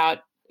talk about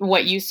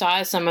what you saw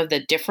as some of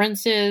the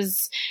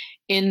differences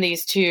in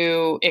these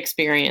two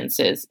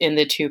experiences in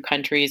the two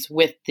countries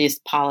with this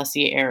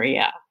policy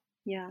area?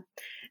 Yeah.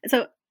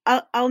 So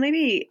I'll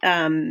maybe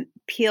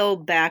peel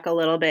back a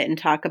little bit and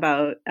talk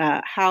about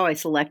how I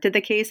selected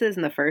the cases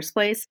in the first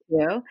place,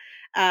 too.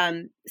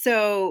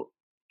 So,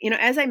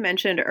 as I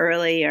mentioned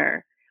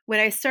earlier, when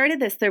I started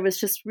this, there was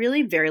just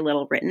really very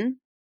little written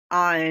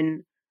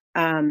on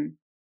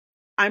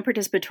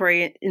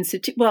participatory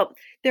institute. Well,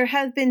 there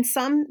have been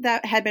some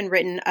that had been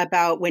written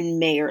about when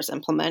mayors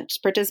implement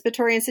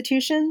participatory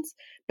institutions,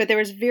 but there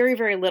was very,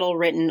 very little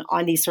written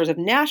on these sorts of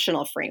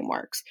national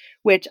frameworks,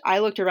 which I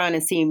looked around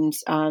and seemed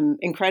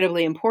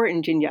incredibly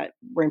important and yet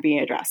weren't being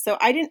addressed. So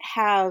I didn't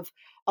have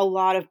a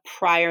lot of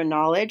prior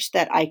knowledge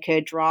that I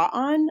could draw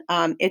on.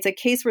 It's a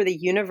case where the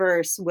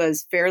universe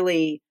was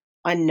fairly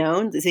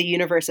unknown. It's a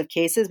universe of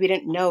cases. We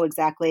didn't know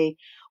exactly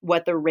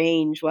what the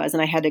range was,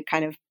 and I had to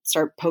kind of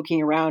start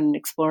poking around and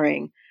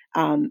exploring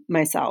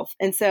myself.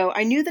 And so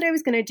I knew that I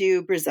was going to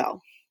do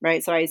Brazil,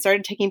 right? So I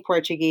started taking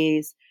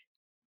Portuguese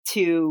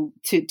to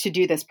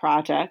do this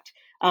project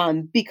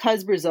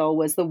because Brazil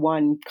was the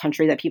one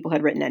country that people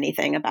had written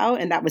anything about,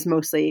 and that was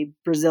mostly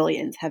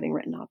Brazilians having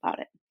written about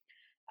it.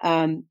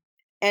 And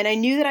I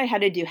knew that I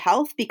had to do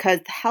health because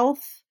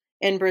health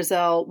in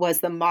Brazil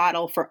was the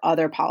model for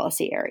other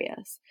policy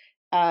areas.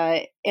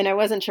 And I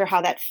wasn't sure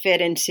how that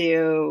fit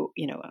into,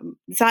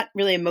 it's not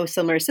really most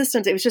similar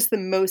systems. It was just the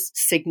most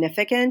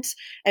significant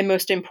and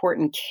most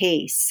important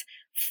case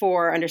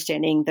for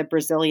understanding the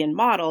Brazilian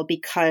model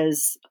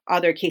because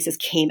other cases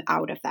came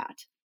out of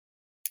that.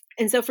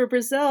 And so for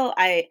Brazil,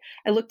 I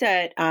looked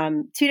at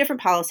two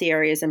different policy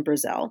areas in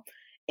Brazil.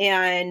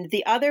 And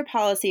the other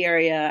policy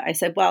area, I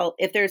said, well,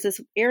 if there's this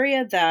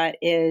area that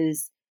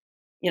is,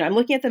 I'm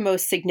looking at the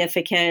most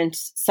significant,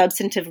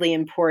 substantively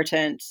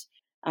important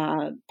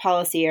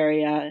policy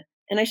area,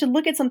 and I should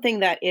look at something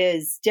that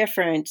is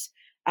different.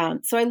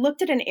 So I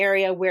looked at an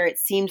area where it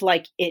seemed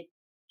like it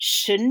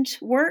shouldn't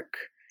work,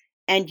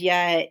 and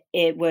yet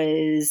it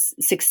was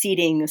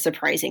succeeding a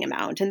surprising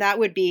amount. And that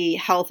would be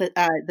health,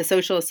 the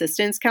social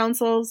assistance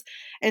councils.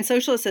 And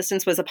social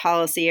assistance was a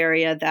policy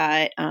area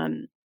that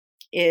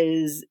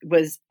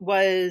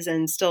was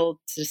and still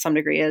to some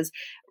degree is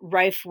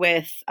rife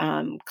with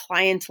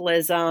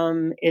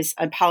clientelism, is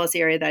a policy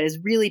area that is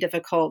really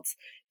difficult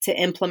to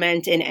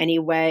implement in any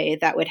way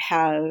that would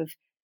have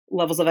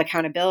levels of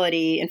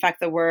accountability. In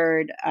fact, the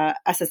word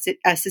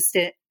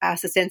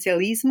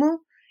assistencialismo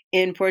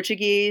in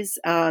Portuguese,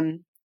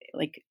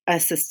 like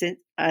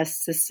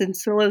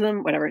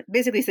assistencialism, whatever,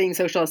 basically saying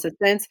social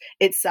assistance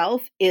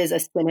itself is a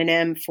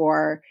synonym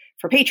for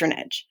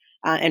patronage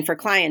and for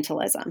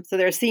clientelism. So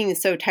they're seeing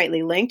so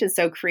tightly linked. And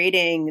so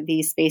creating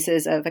these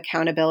spaces of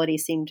accountability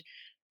seemed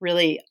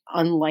really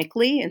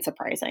unlikely and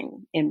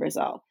surprising in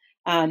Brazil.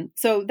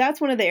 So that's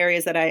one of the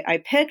areas that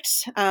I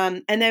picked.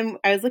 And then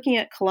I was looking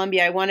at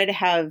Colombia. I wanted to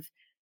have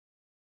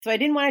So I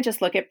didn't want to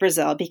just look at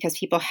Brazil because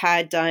people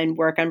had done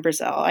work on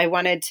Brazil. I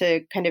wanted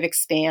to kind of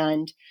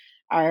expand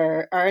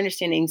our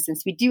understanding,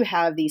 since we do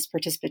have these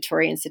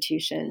participatory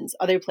institutions,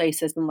 other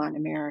places in Latin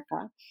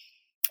America.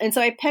 And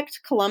so I picked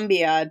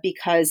Colombia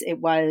because it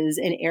was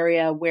an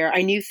area where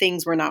I knew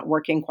things were not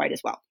working quite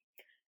as well.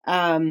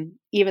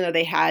 Even though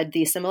they had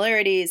these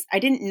similarities, I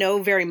didn't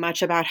know very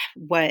much about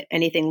what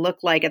anything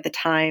looked like at the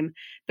time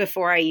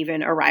before I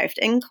even arrived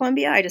in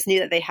Colombia. I just knew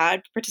that they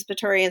had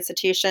participatory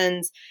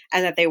institutions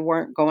and that they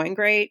weren't going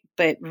great,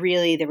 but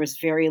really there was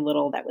very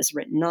little that was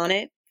written on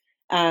it.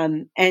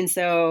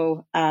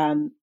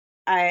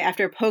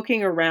 After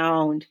poking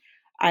around,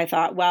 I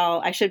thought,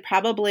 well, I should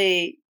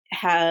probably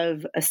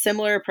have a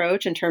similar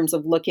approach in terms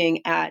of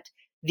looking at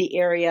the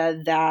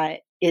area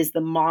that is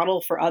the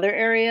model for other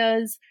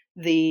areas,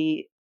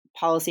 the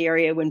policy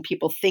area when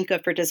people think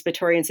of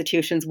participatory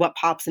institutions, what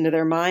pops into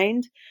their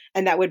mind.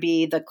 And that would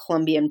be the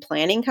Colombian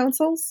planning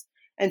councils.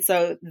 And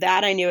so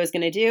that I knew I was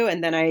going to do.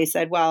 And then I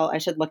said, well, I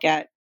should look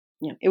at,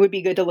 it would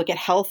be good to look at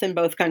health in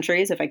both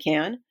countries if I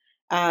can.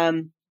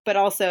 But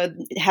also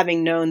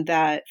having known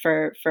that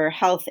for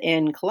health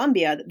in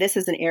Colombia, this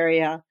is an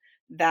area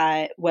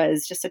that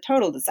was just a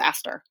total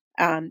disaster,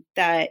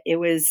 that it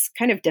was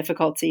kind of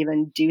difficult to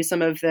even do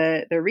some of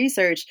the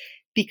research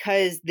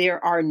because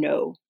there are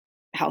no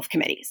health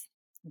committees.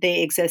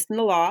 They exist in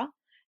the law,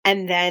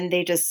 and then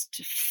they just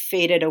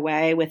faded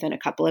away within a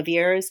couple of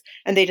years,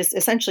 and they just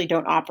essentially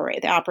don't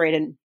operate. They operate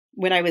in,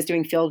 when I was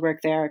doing field work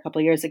there a couple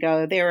of years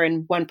ago, they were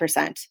in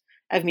 1%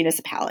 of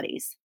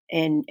municipalities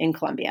in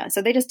Colombia.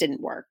 So they just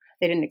didn't work.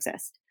 They didn't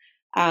exist.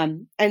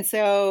 And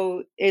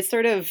so it's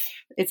sort of,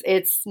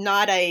 it's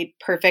not a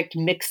perfect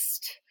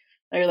mixed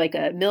or like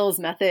a Mills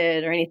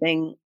method or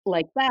anything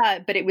like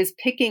that, but it was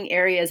picking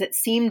areas that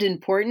seemed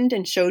important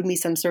and showed me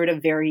some sort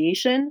of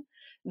variation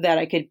that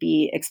I could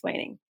be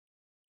explaining.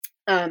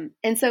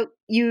 And so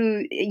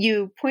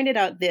you pointed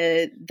out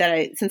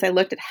since I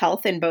looked at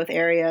health in both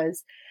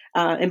areas,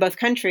 in both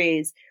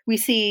countries, we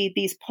see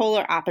these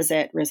polar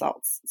opposite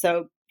results.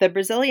 So the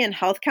Brazilian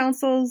health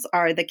councils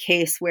are the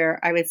case where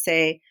I would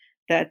say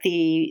that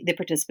the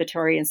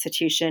participatory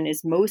institution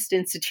is most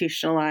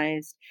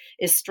institutionalized,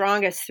 is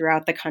strongest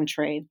throughout the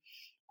country.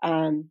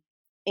 And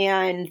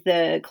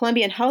the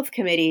Colombian health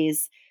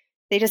committees,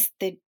 they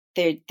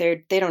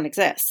don't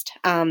exist.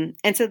 And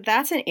so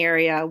that's an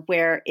area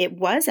where it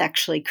was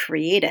actually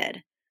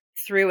created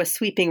through a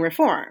sweeping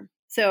reform.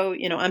 So,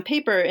 on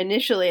paper,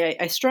 initially,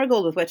 I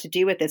struggled with what to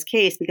do with this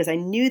case because I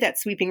knew that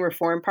sweeping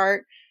reform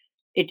part,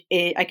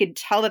 I could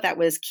tell that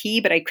was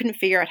key, but I couldn't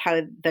figure out how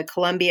the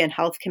Colombian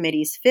health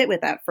committees fit with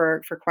that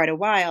for quite a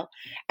while.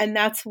 And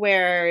that's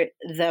where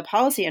the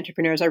policy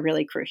entrepreneurs are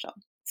really crucial.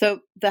 So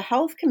the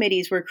health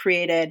committees were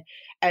created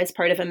as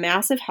part of a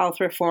massive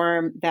health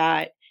reform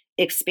that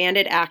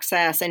expanded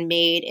access and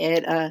made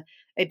it a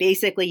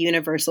basically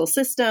universal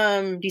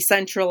system,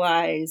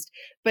 decentralized,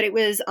 but it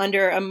was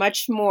under a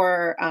much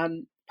more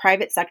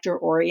private sector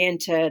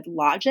oriented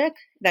logic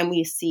than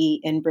we see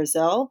in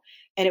Brazil.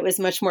 And it was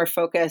much more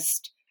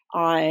focused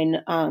on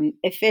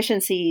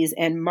efficiencies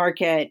and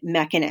market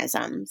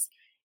mechanisms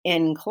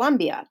in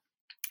Colombia.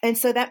 And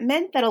so that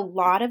meant that a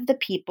lot of the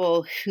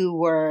people who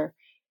were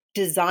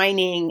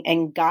designing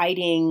and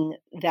guiding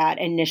that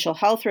initial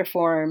health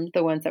reform,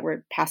 the ones that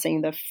were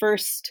passing the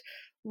first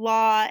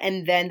law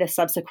and then the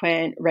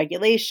subsequent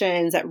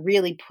regulations that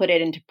really put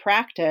it into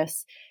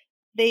practice,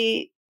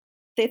 they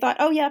thought,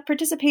 oh yeah,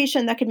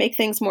 participation, that could make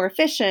things more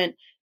efficient.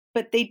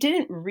 But they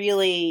didn't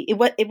really,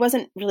 it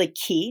wasn't really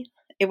key.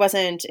 It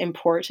wasn't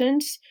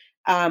important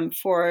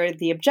for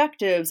the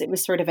objectives. It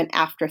was sort of an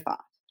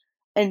afterthought.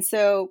 And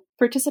so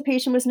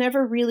participation was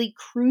never really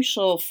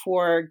crucial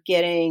for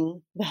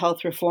getting the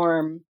health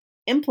reform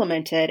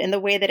implemented in the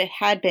way that it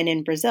had been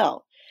in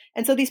Brazil.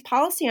 And so these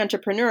policy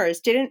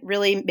entrepreneurs didn't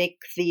really make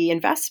the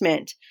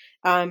investment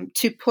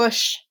to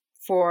push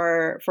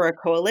for a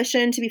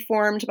coalition to be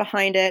formed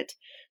behind it.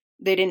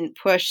 They didn't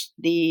push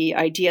the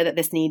idea that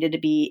this needed to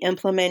be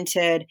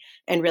implemented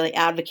and really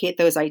advocate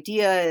those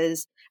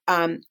ideas.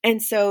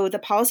 And so the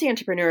policy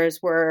entrepreneurs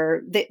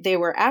were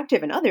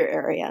active in other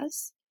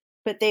areas,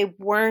 but they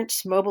weren't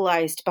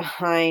mobilized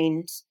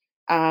behind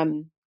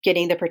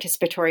getting the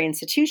participatory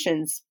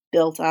institutions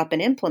built up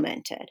and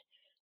implemented.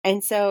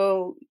 And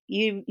so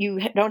you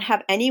don't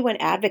have anyone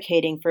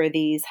advocating for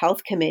these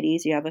health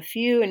committees. You have a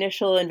few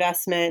initial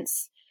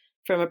investments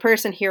from a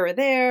person here or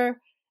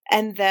there,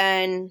 and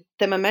then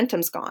the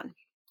momentum's gone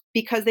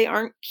because they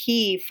aren't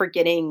key for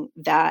getting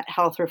that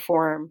health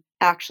reform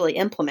actually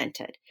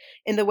implemented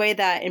in the way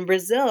that in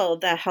Brazil,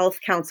 the health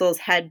councils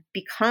had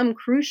become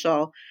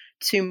crucial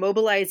to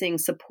mobilizing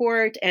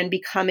support and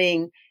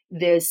becoming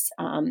this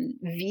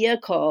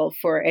vehicle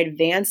for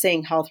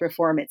advancing health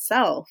reform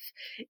itself.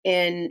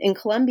 In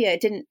Colombia,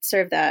 it didn't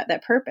serve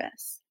that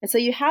purpose. And so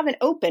you have an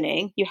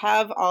opening, you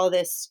have all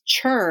this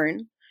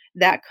churn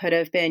that could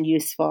have been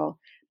useful,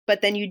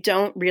 but then you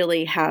don't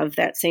really have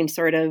that same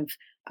sort of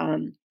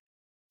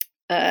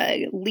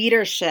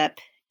leadership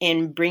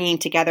in bringing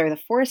together the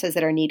forces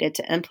that are needed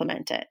to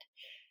implement it.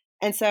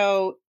 And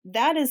so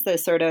that is the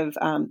sort of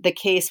the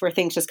case where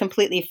things just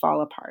completely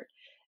fall apart.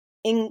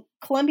 In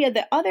Colombia,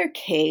 the other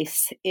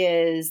case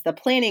is the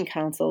planning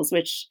councils,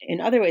 which in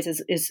other ways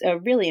is a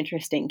really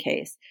interesting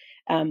case.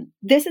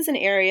 This is an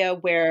area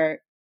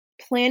where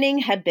planning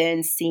had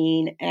been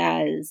seen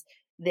as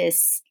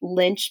this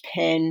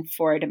linchpin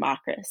for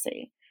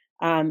democracy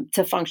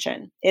to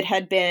function. It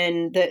had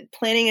been, the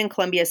planning in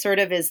Colombia sort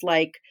of is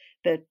like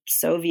the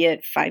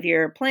Soviet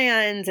 5-year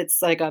plans.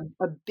 It's like a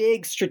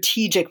big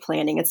strategic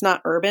planning. It's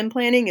not urban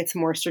planning, it's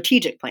more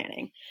strategic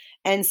planning.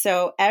 And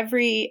so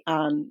every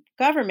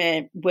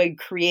government would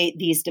create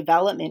these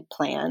development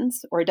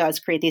plans, or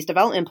does create these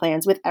development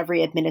plans with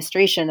every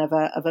administration of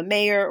a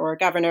mayor or a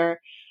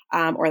governor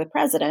or the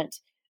president.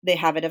 They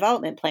have a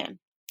development plan.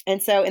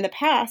 And so in the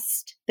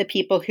past, the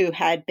people who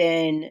had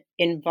been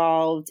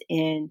involved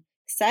in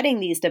setting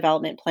these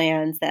development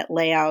plans that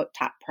lay out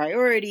top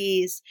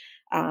priorities,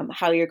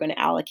 how you're going to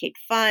allocate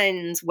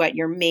funds, what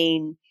your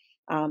main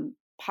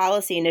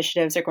policy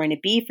initiatives are going to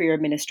be for your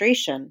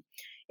administration,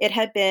 it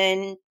had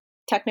been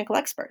technical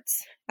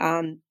experts.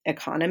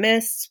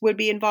 Economists would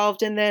be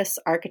involved in this,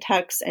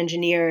 architects,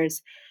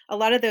 engineers. A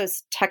lot of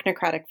those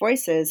technocratic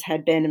voices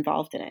had been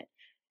involved in it.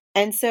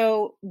 And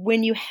so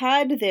when you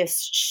had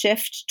this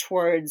shift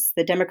towards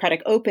the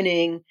democratic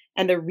opening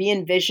and the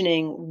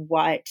re-envisioning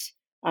what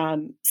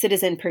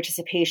citizen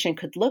participation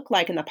could look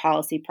like in the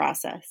policy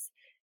process,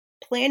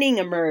 planning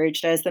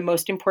emerged as the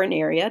most important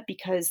area,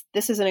 because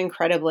this is an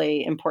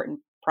incredibly important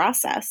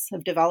process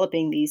of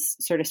developing these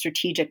sort of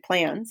strategic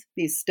plans,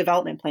 these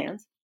development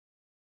plans.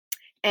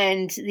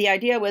 And the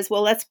idea was,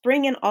 well, let's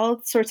bring in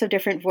all sorts of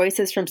different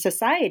voices from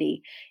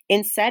society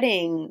in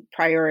setting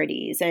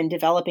priorities and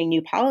developing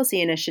new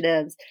policy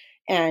initiatives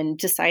and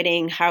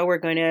deciding how we're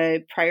going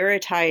to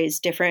prioritize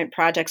different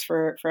projects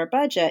for a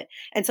budget.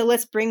 And so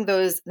let's bring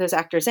those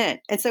actors in.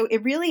 And so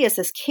it really is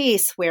this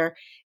case where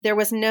there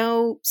was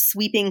no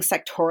sweeping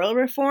sectoral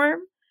reform.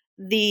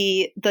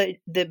 The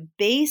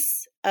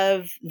base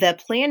of the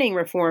planning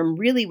reform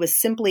really was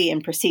simply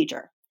in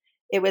procedure.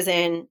 It was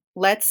in,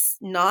 let's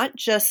not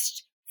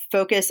just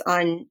focus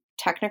on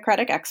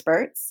technocratic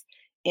experts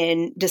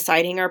in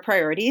deciding our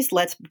priorities.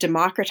 Let's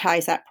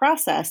democratize that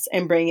process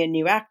and bring in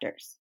new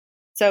actors.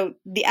 So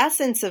the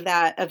essence of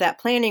that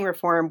planning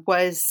reform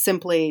was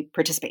simply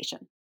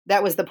participation.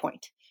 That was the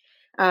point.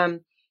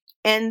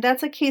 And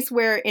that's a case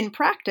where in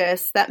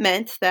practice, that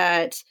meant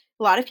that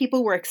a lot of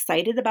people were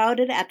excited about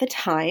it at the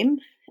time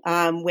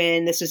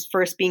when this was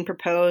first being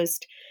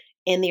proposed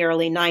in the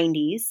early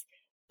 90s.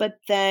 But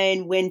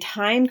then when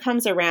time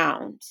comes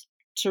around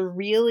to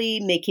really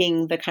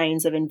making the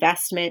kinds of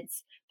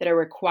investments that are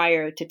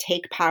required to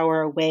take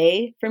power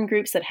away from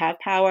groups that have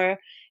power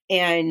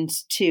and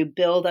to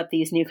build up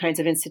these new kinds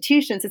of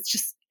institutions, it's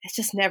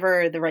just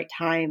never the right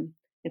time.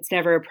 It's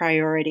never a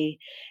priority.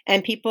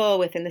 And people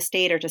within the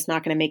state are just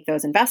not going to make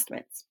those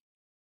investments.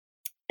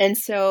 And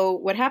so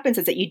what happens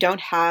is that you don't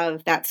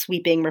have that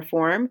sweeping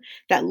reform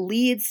that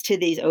leads to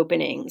these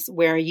openings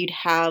where you'd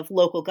have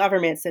local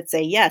governments that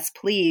say, yes,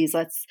 please,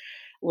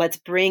 let's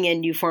bring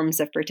in new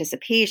forms of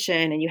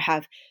participation. And you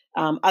have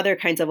other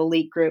kinds of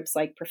elite groups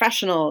like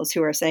professionals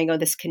who are saying, oh,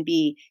 this can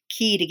be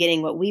key to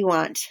getting what we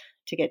want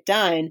to get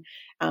done.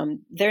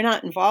 They're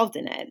not involved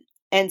in it.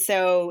 And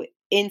so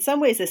in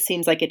some ways, this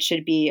seems like it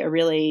should be a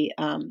really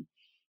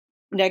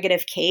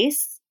negative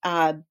case.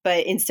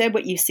 But instead,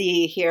 what you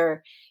see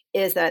here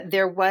is that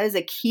there was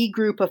a key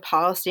group of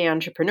policy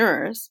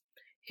entrepreneurs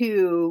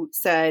who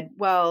said,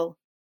 well,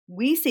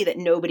 we see that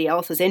nobody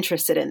else is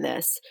interested in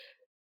this,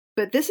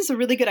 but this is a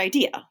really good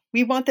idea.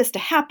 We want this to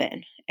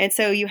happen. And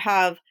so you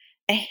have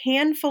a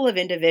handful of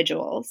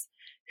individuals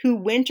who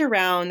went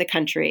around the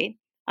country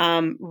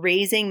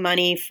raising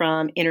money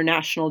from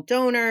international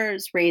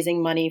donors,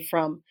 raising money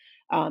from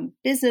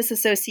business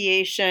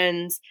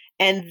associations,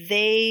 and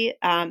they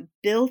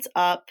built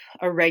up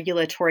a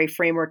regulatory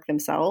framework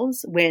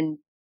themselves when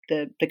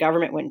the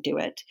government wouldn't do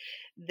it.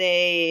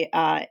 They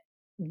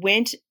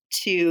went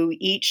to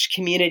each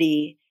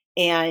community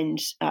and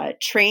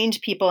trained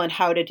people on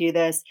how to do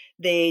this.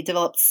 They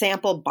developed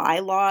sample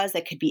bylaws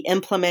that could be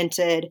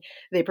implemented.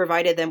 They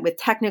provided them with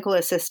technical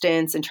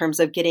assistance in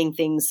terms of getting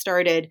things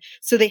started.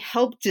 So they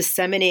helped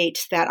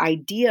disseminate that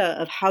idea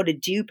of how to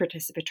do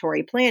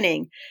participatory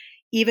planning,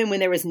 even when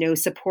there was no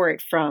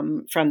support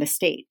from the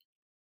state.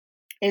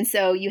 And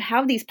so you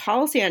have these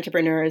policy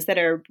entrepreneurs that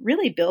are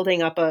really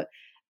building up a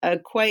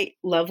quite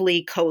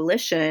lovely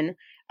coalition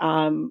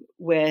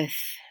with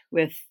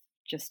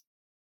just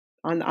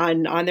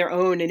on their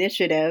own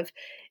initiative,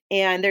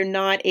 and they're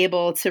not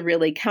able to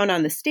really count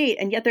on the state,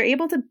 and yet they're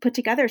able to put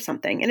together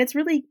something. And it's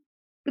really,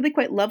 really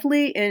quite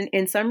lovely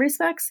in some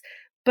respects,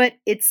 but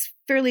it's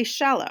fairly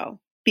shallow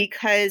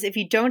because if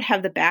you don't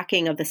have the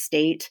backing of the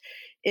state,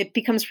 it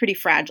becomes pretty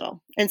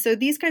fragile. And so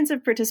these kinds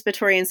of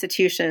participatory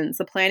institutions,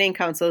 the planning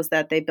councils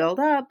that they build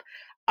up,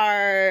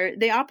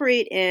 they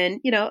operate in,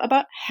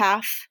 about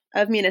half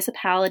of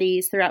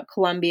municipalities throughout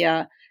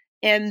Colombia,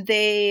 and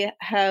they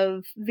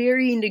have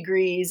varying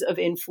degrees of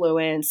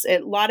influence. A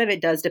lot of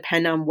it does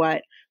depend on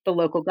what the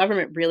local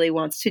government really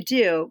wants to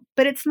do.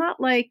 But it's not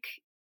like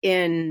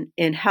in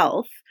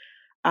health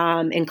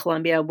in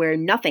Colombia where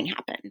nothing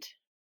happened.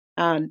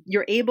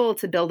 You're able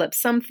to build up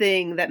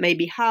something that may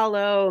be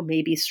hollow,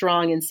 may be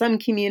strong in some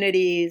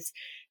communities,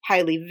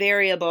 highly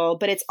variable,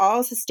 but it's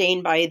all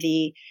sustained by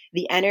the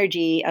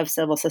energy of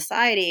civil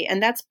society.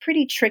 And that's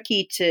pretty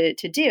tricky to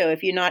do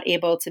if you're not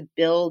able to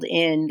build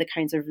in the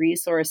kinds of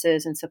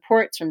resources and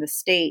supports from the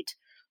state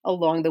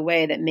along the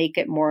way that make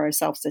it more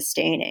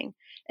self-sustaining.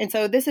 And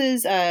so this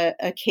is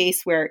a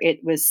case where it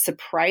was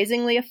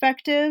surprisingly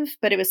effective,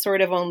 but it was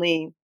sort of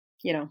only,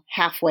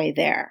 halfway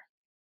there.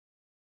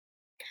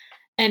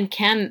 And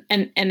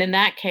in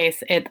that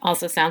case, it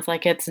also sounds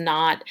like it's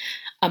not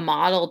a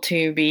model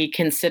to be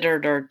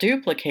considered or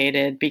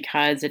duplicated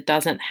because it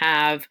doesn't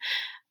have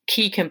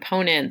key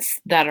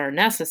components that are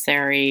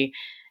necessary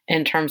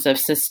in terms of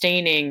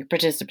sustaining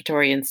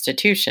participatory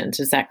institutions.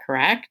 Is that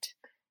correct?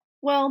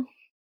 Well,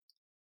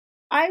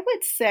 I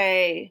would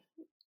say,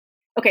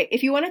 okay,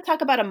 if you want to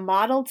talk about a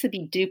model to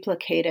be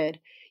duplicated,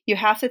 you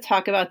have to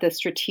talk about the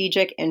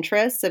strategic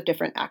interests of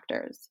different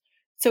actors.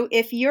 So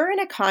if you're in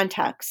a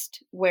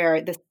context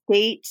where the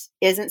state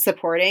isn't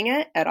supporting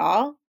it at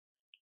all,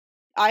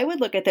 I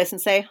would look at this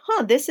and say,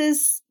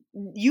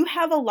 you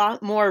have a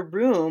lot more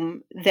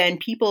room than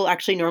people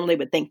actually normally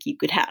would think you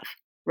could have,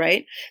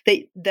 right?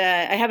 I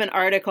have an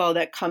article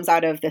that comes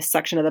out of this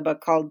section of the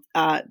book called,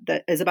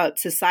 that is about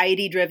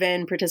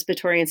society-driven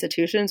participatory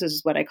institutions, which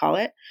is what I call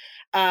it.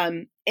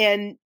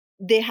 And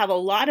they have a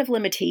lot of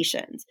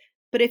limitations.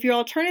 But if your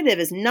alternative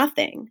is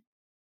nothing,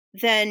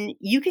 then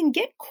you can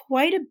get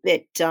quite a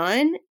bit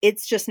done.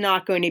 It's just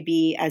not going to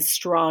be as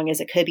strong as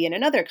it could be in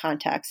another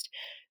context.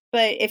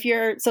 But if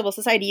you're civil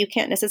society, you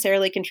can't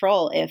necessarily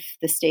control if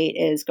the state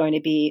is going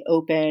to be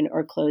open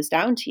or closed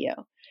down to you.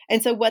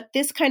 And so what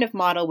this kind of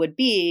model would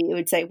be, it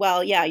would say,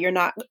 well, yeah, you're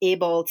not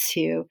able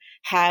to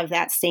have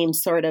that same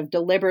sort of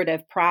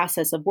deliberative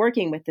process of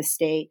working with the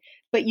state,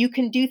 but you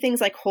can do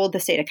things like hold the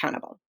state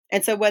accountable.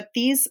 And so what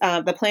these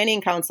the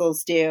planning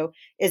councils do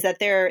is that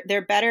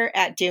they're better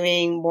at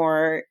doing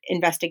more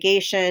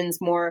investigations,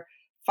 more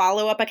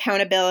follow-up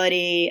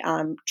accountability,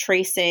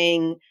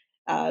 tracing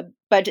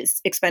budget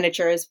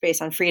expenditures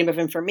based on freedom of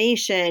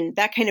information,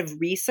 that kind of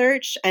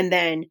research. And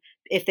then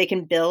if they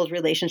can build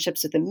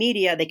relationships with the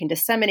media, they can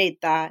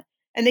disseminate that,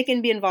 and they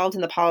can be involved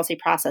in the policy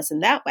process in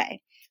that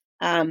way.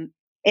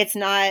 It's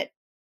not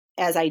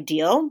as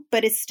ideal,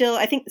 but it's still,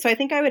 I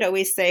think I would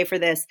always say for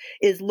this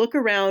is look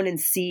around and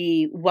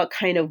see what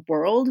kind of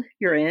world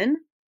you're in,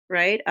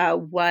 right?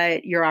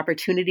 What your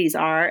opportunities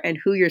are and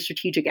who your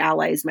strategic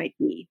allies might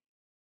be.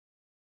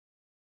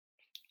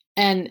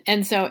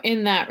 And so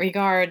in that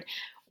regard,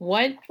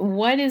 what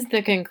is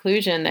the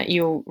conclusion that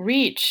you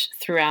reach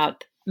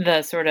throughout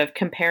the sort of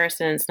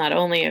comparisons, not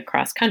only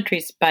across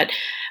countries, but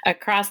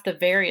across the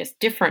various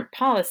different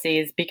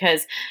policies?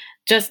 Because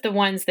just the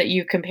ones that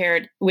you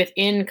compared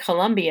within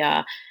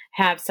Colombia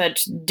have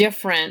such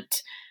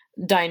different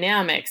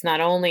dynamics, not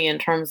only in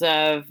terms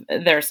of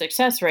their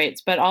success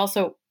rates, but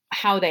also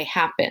how they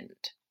happened.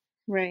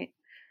 Right.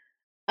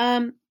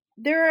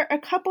 There are a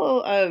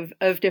couple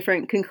of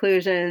different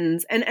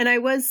conclusions. And I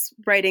was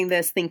writing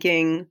this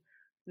thinking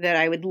that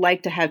I would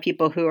like to have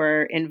people who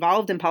are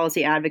involved in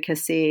policy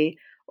advocacy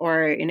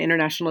or in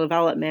international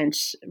development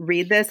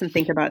read this and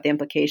think about the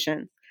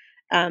implications.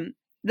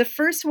 The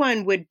first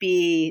one would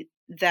be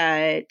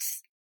that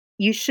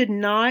you should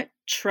not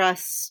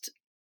trust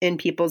in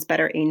people's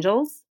better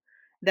angels,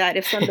 that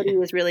if somebody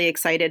was really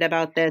excited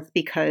about this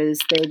because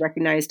they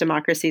recognize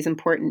democracy is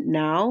important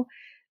now,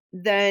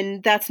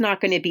 then that's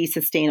not going to be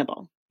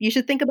sustainable. You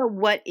should think about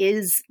what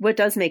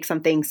does make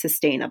something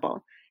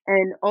sustainable.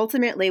 And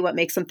ultimately, what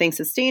makes something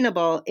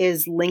sustainable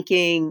is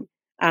linking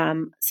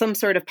some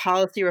sort of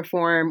policy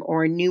reform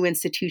or new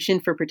institution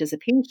for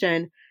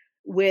participation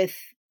with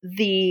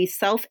the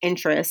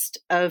self-interest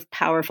of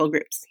powerful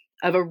groups,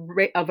 of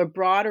a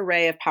broad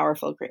array of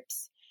powerful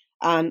groups.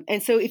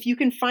 And so if you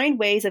can find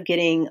ways of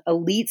getting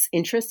elites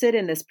interested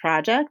in this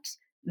project,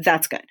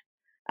 that's good.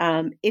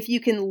 If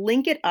you can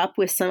link it up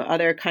with some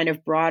other kind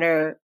of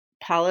broader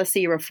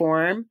policy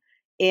reform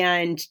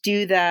and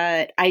do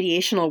that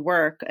ideational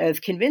work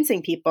of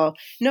convincing people,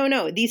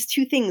 no, these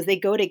two things, they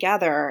go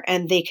together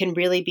and they can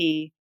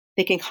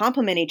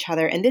complement each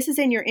other. And this is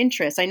in your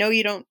interest. I know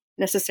you don't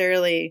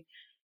necessarily,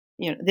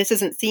 this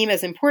doesn't seem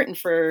as important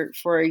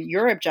for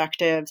your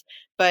objectives,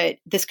 but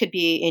this could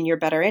be in your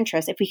better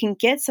interest. If we can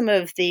get some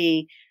of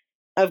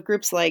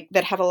groups like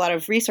that have a lot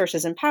of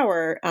resources and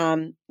power,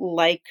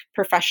 like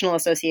professional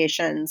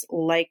associations,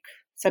 like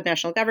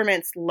subnational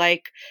governments,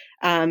 like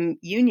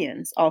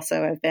unions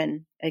also have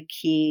been a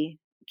key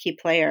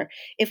player.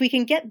 If we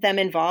can get them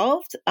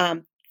involved,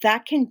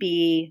 that can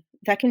be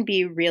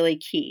really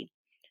key.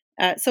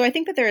 So I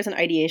think that there is an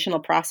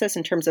ideational process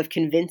in terms of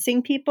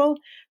convincing people,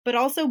 but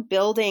also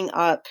building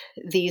up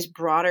these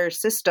broader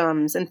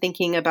systems and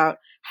thinking about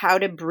how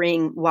to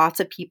bring lots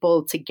of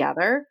people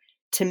together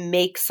to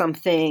make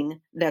something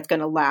that's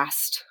going to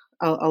last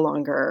a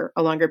longer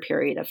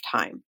period of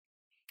time.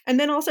 And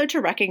then also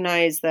to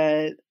recognize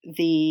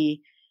the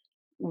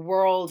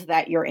world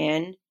that you're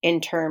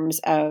in terms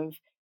of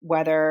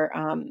whether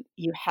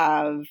you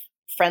have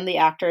friendly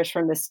actors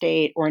from the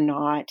state or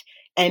not,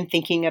 and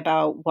thinking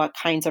about what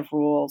kinds of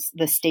rules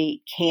the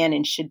state can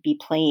and should be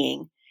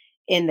playing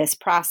in this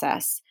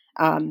process.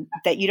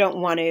 That you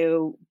don't want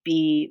to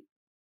be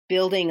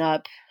building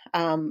up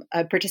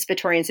a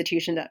participatory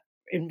institution that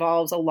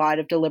involves a lot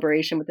of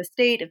deliberation with the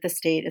state if the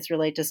state is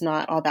really just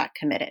not all that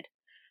committed.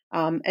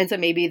 And so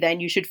maybe then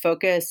you should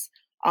focus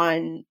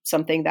on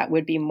something that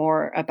would be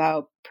more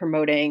about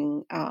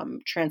promoting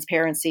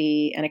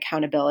transparency and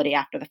accountability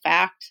after the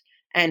fact,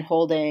 and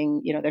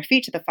holding, their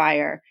feet to the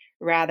fire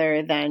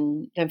rather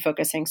than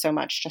focusing so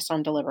much just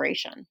on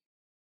deliberation.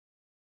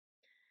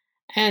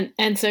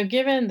 And so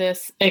given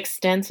this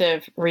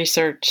extensive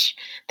research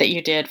that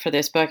you did for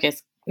this book,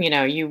 is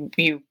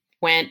you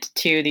went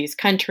to these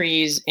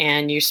countries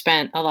and you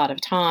spent a lot of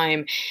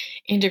time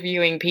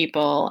interviewing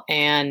people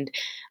and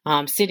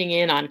sitting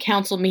in on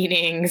council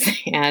meetings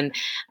and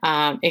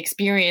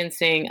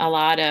experiencing a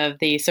lot of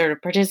the sort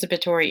of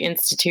participatory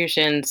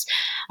institutions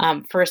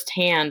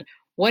firsthand.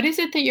 What is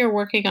it that you're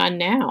working on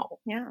now?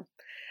 Yeah.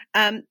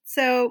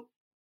 So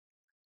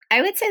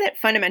I would say that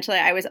fundamentally,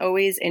 I was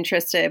always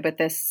interested with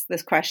this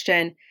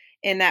question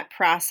in that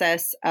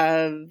process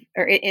or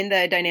in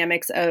the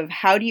dynamics of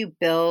how do you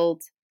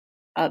build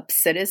up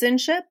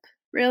citizenship,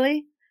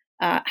 really?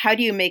 How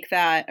do you make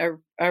that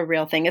a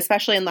real thing,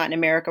 especially in Latin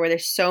America, where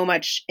there's so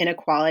much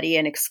inequality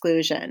and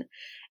exclusion?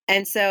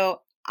 And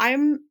so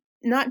I'm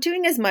not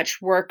doing as much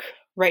work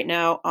right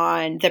now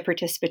on the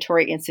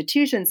participatory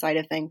institution side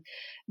of things.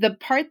 The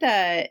part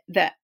that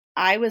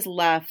I was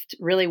left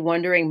really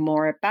wondering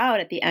more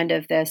about at the end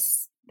of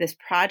this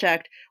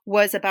project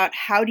was about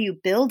how do you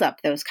build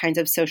up those kinds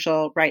of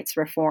social rights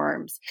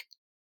reforms?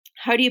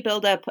 How do you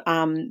build up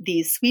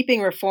these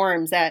sweeping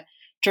reforms that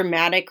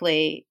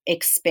dramatically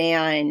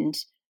expand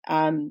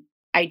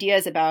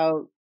ideas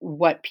about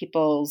what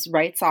people's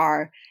rights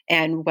are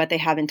and what they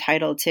have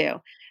entitled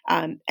to?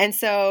 And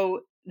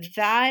so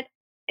that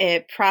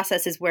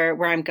process is where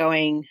I'm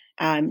going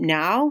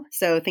now.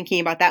 So thinking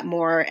about that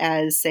more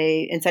as,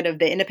 say, instead of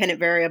the independent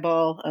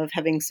variable of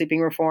having sweeping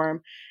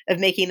reform, of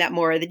making that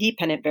more the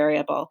dependent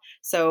variable.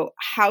 So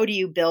how do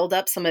you build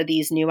up some of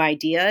these new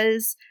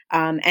ideas,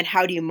 and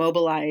how do you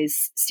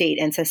mobilize state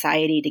and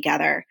society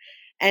together?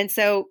 And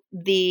so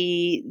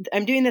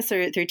I'm doing this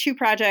through two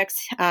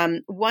projects.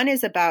 One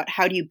is about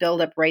how do you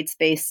build up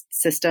rights-based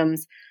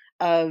systems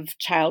of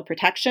child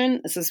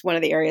protection. This is one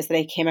of the areas that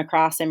I came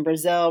across in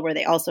Brazil, where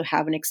they also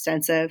have an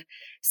extensive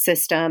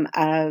system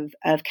of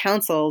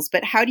councils.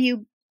 But how do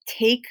you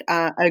take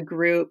a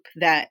group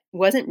that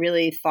wasn't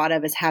really thought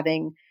of as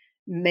having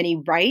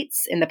many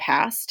rights in the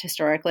past,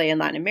 historically in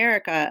Latin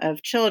America,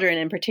 of children,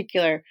 in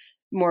particular,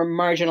 more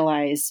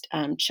marginalized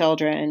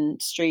children,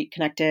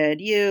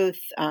 street-connected youth,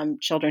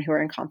 children who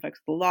are in conflict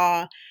with the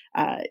law,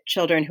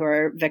 children who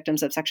are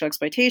victims of sexual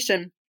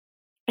exploitation?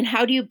 And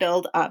how do you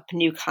build up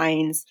new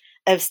kinds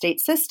of state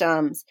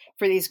systems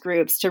for these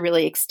groups to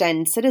really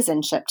extend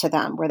citizenship to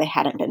them where they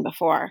hadn't been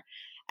before?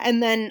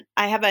 And then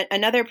I have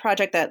another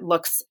project that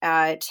looks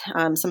at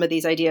some of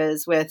these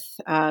ideas with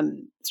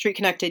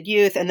street-connected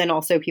youth, and then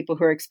also people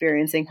who are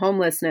experiencing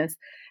homelessness,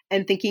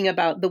 and thinking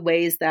about the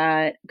ways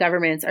that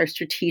governments are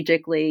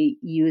strategically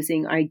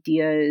using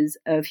ideas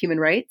of human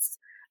rights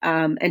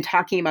and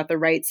talking about the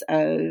rights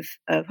of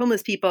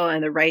homeless people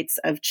and the rights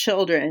of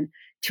children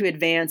to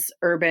advance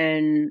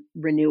urban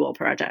renewal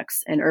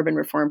projects and urban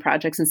reform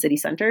projects in city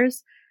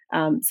centers.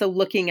 So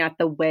looking at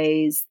the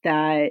ways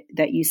that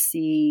you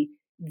see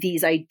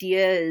these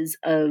ideas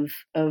of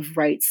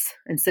rights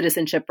and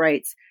citizenship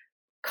rights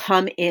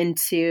come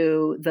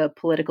into the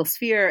political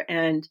sphere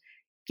and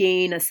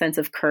gain a sense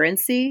of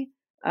currency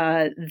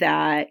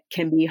that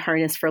can be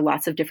harnessed for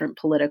lots of different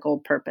political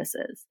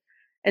purposes.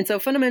 And so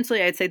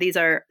fundamentally, I'd say these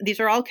are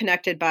all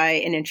connected by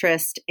an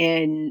interest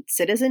in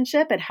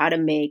citizenship and how to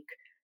make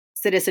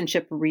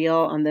citizenship real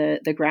on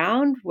the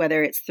ground,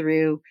 whether it's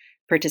through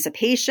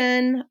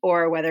participation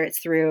or whether it's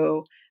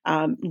through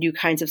new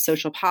kinds of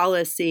social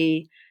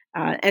policy.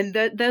 And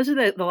those are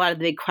a lot of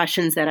the big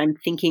questions that I'm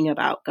thinking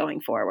about going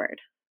forward.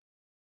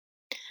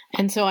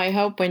 And so I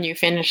hope when you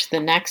finish the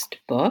next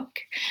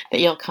book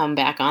that you'll come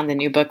back on the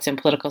New Books in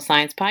Political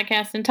Science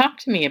podcast and talk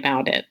to me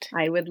about it.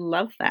 I would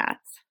love that.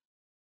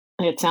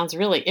 It sounds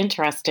really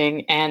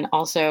interesting, and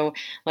also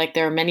like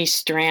there are many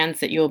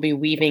strands that you'll be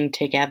weaving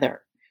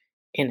together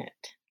in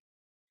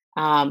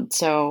it.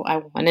 So I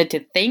wanted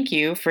to thank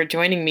you for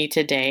joining me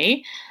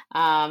today.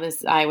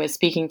 I was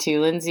speaking to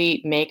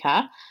Lindsay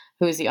Maeka,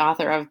 who is the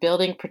author of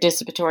Building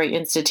Participatory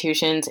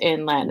Institutions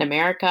in Latin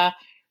America,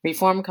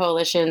 Reform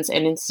Coalitions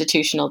and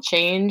Institutional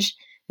Change.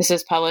 This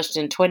was published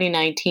in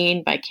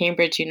 2019 by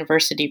Cambridge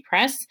University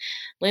Press.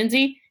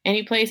 Lindsay,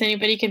 any place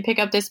anybody can pick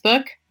up this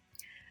book?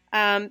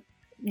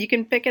 You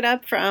can pick it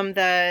up from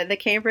the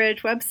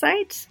Cambridge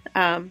website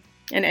and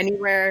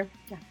anywhere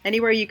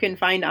you can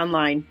find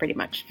online, pretty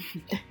much.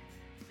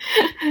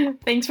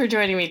 Thanks for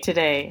joining me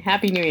today.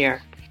 Happy New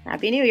Year.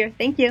 Happy New Year.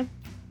 Thank you.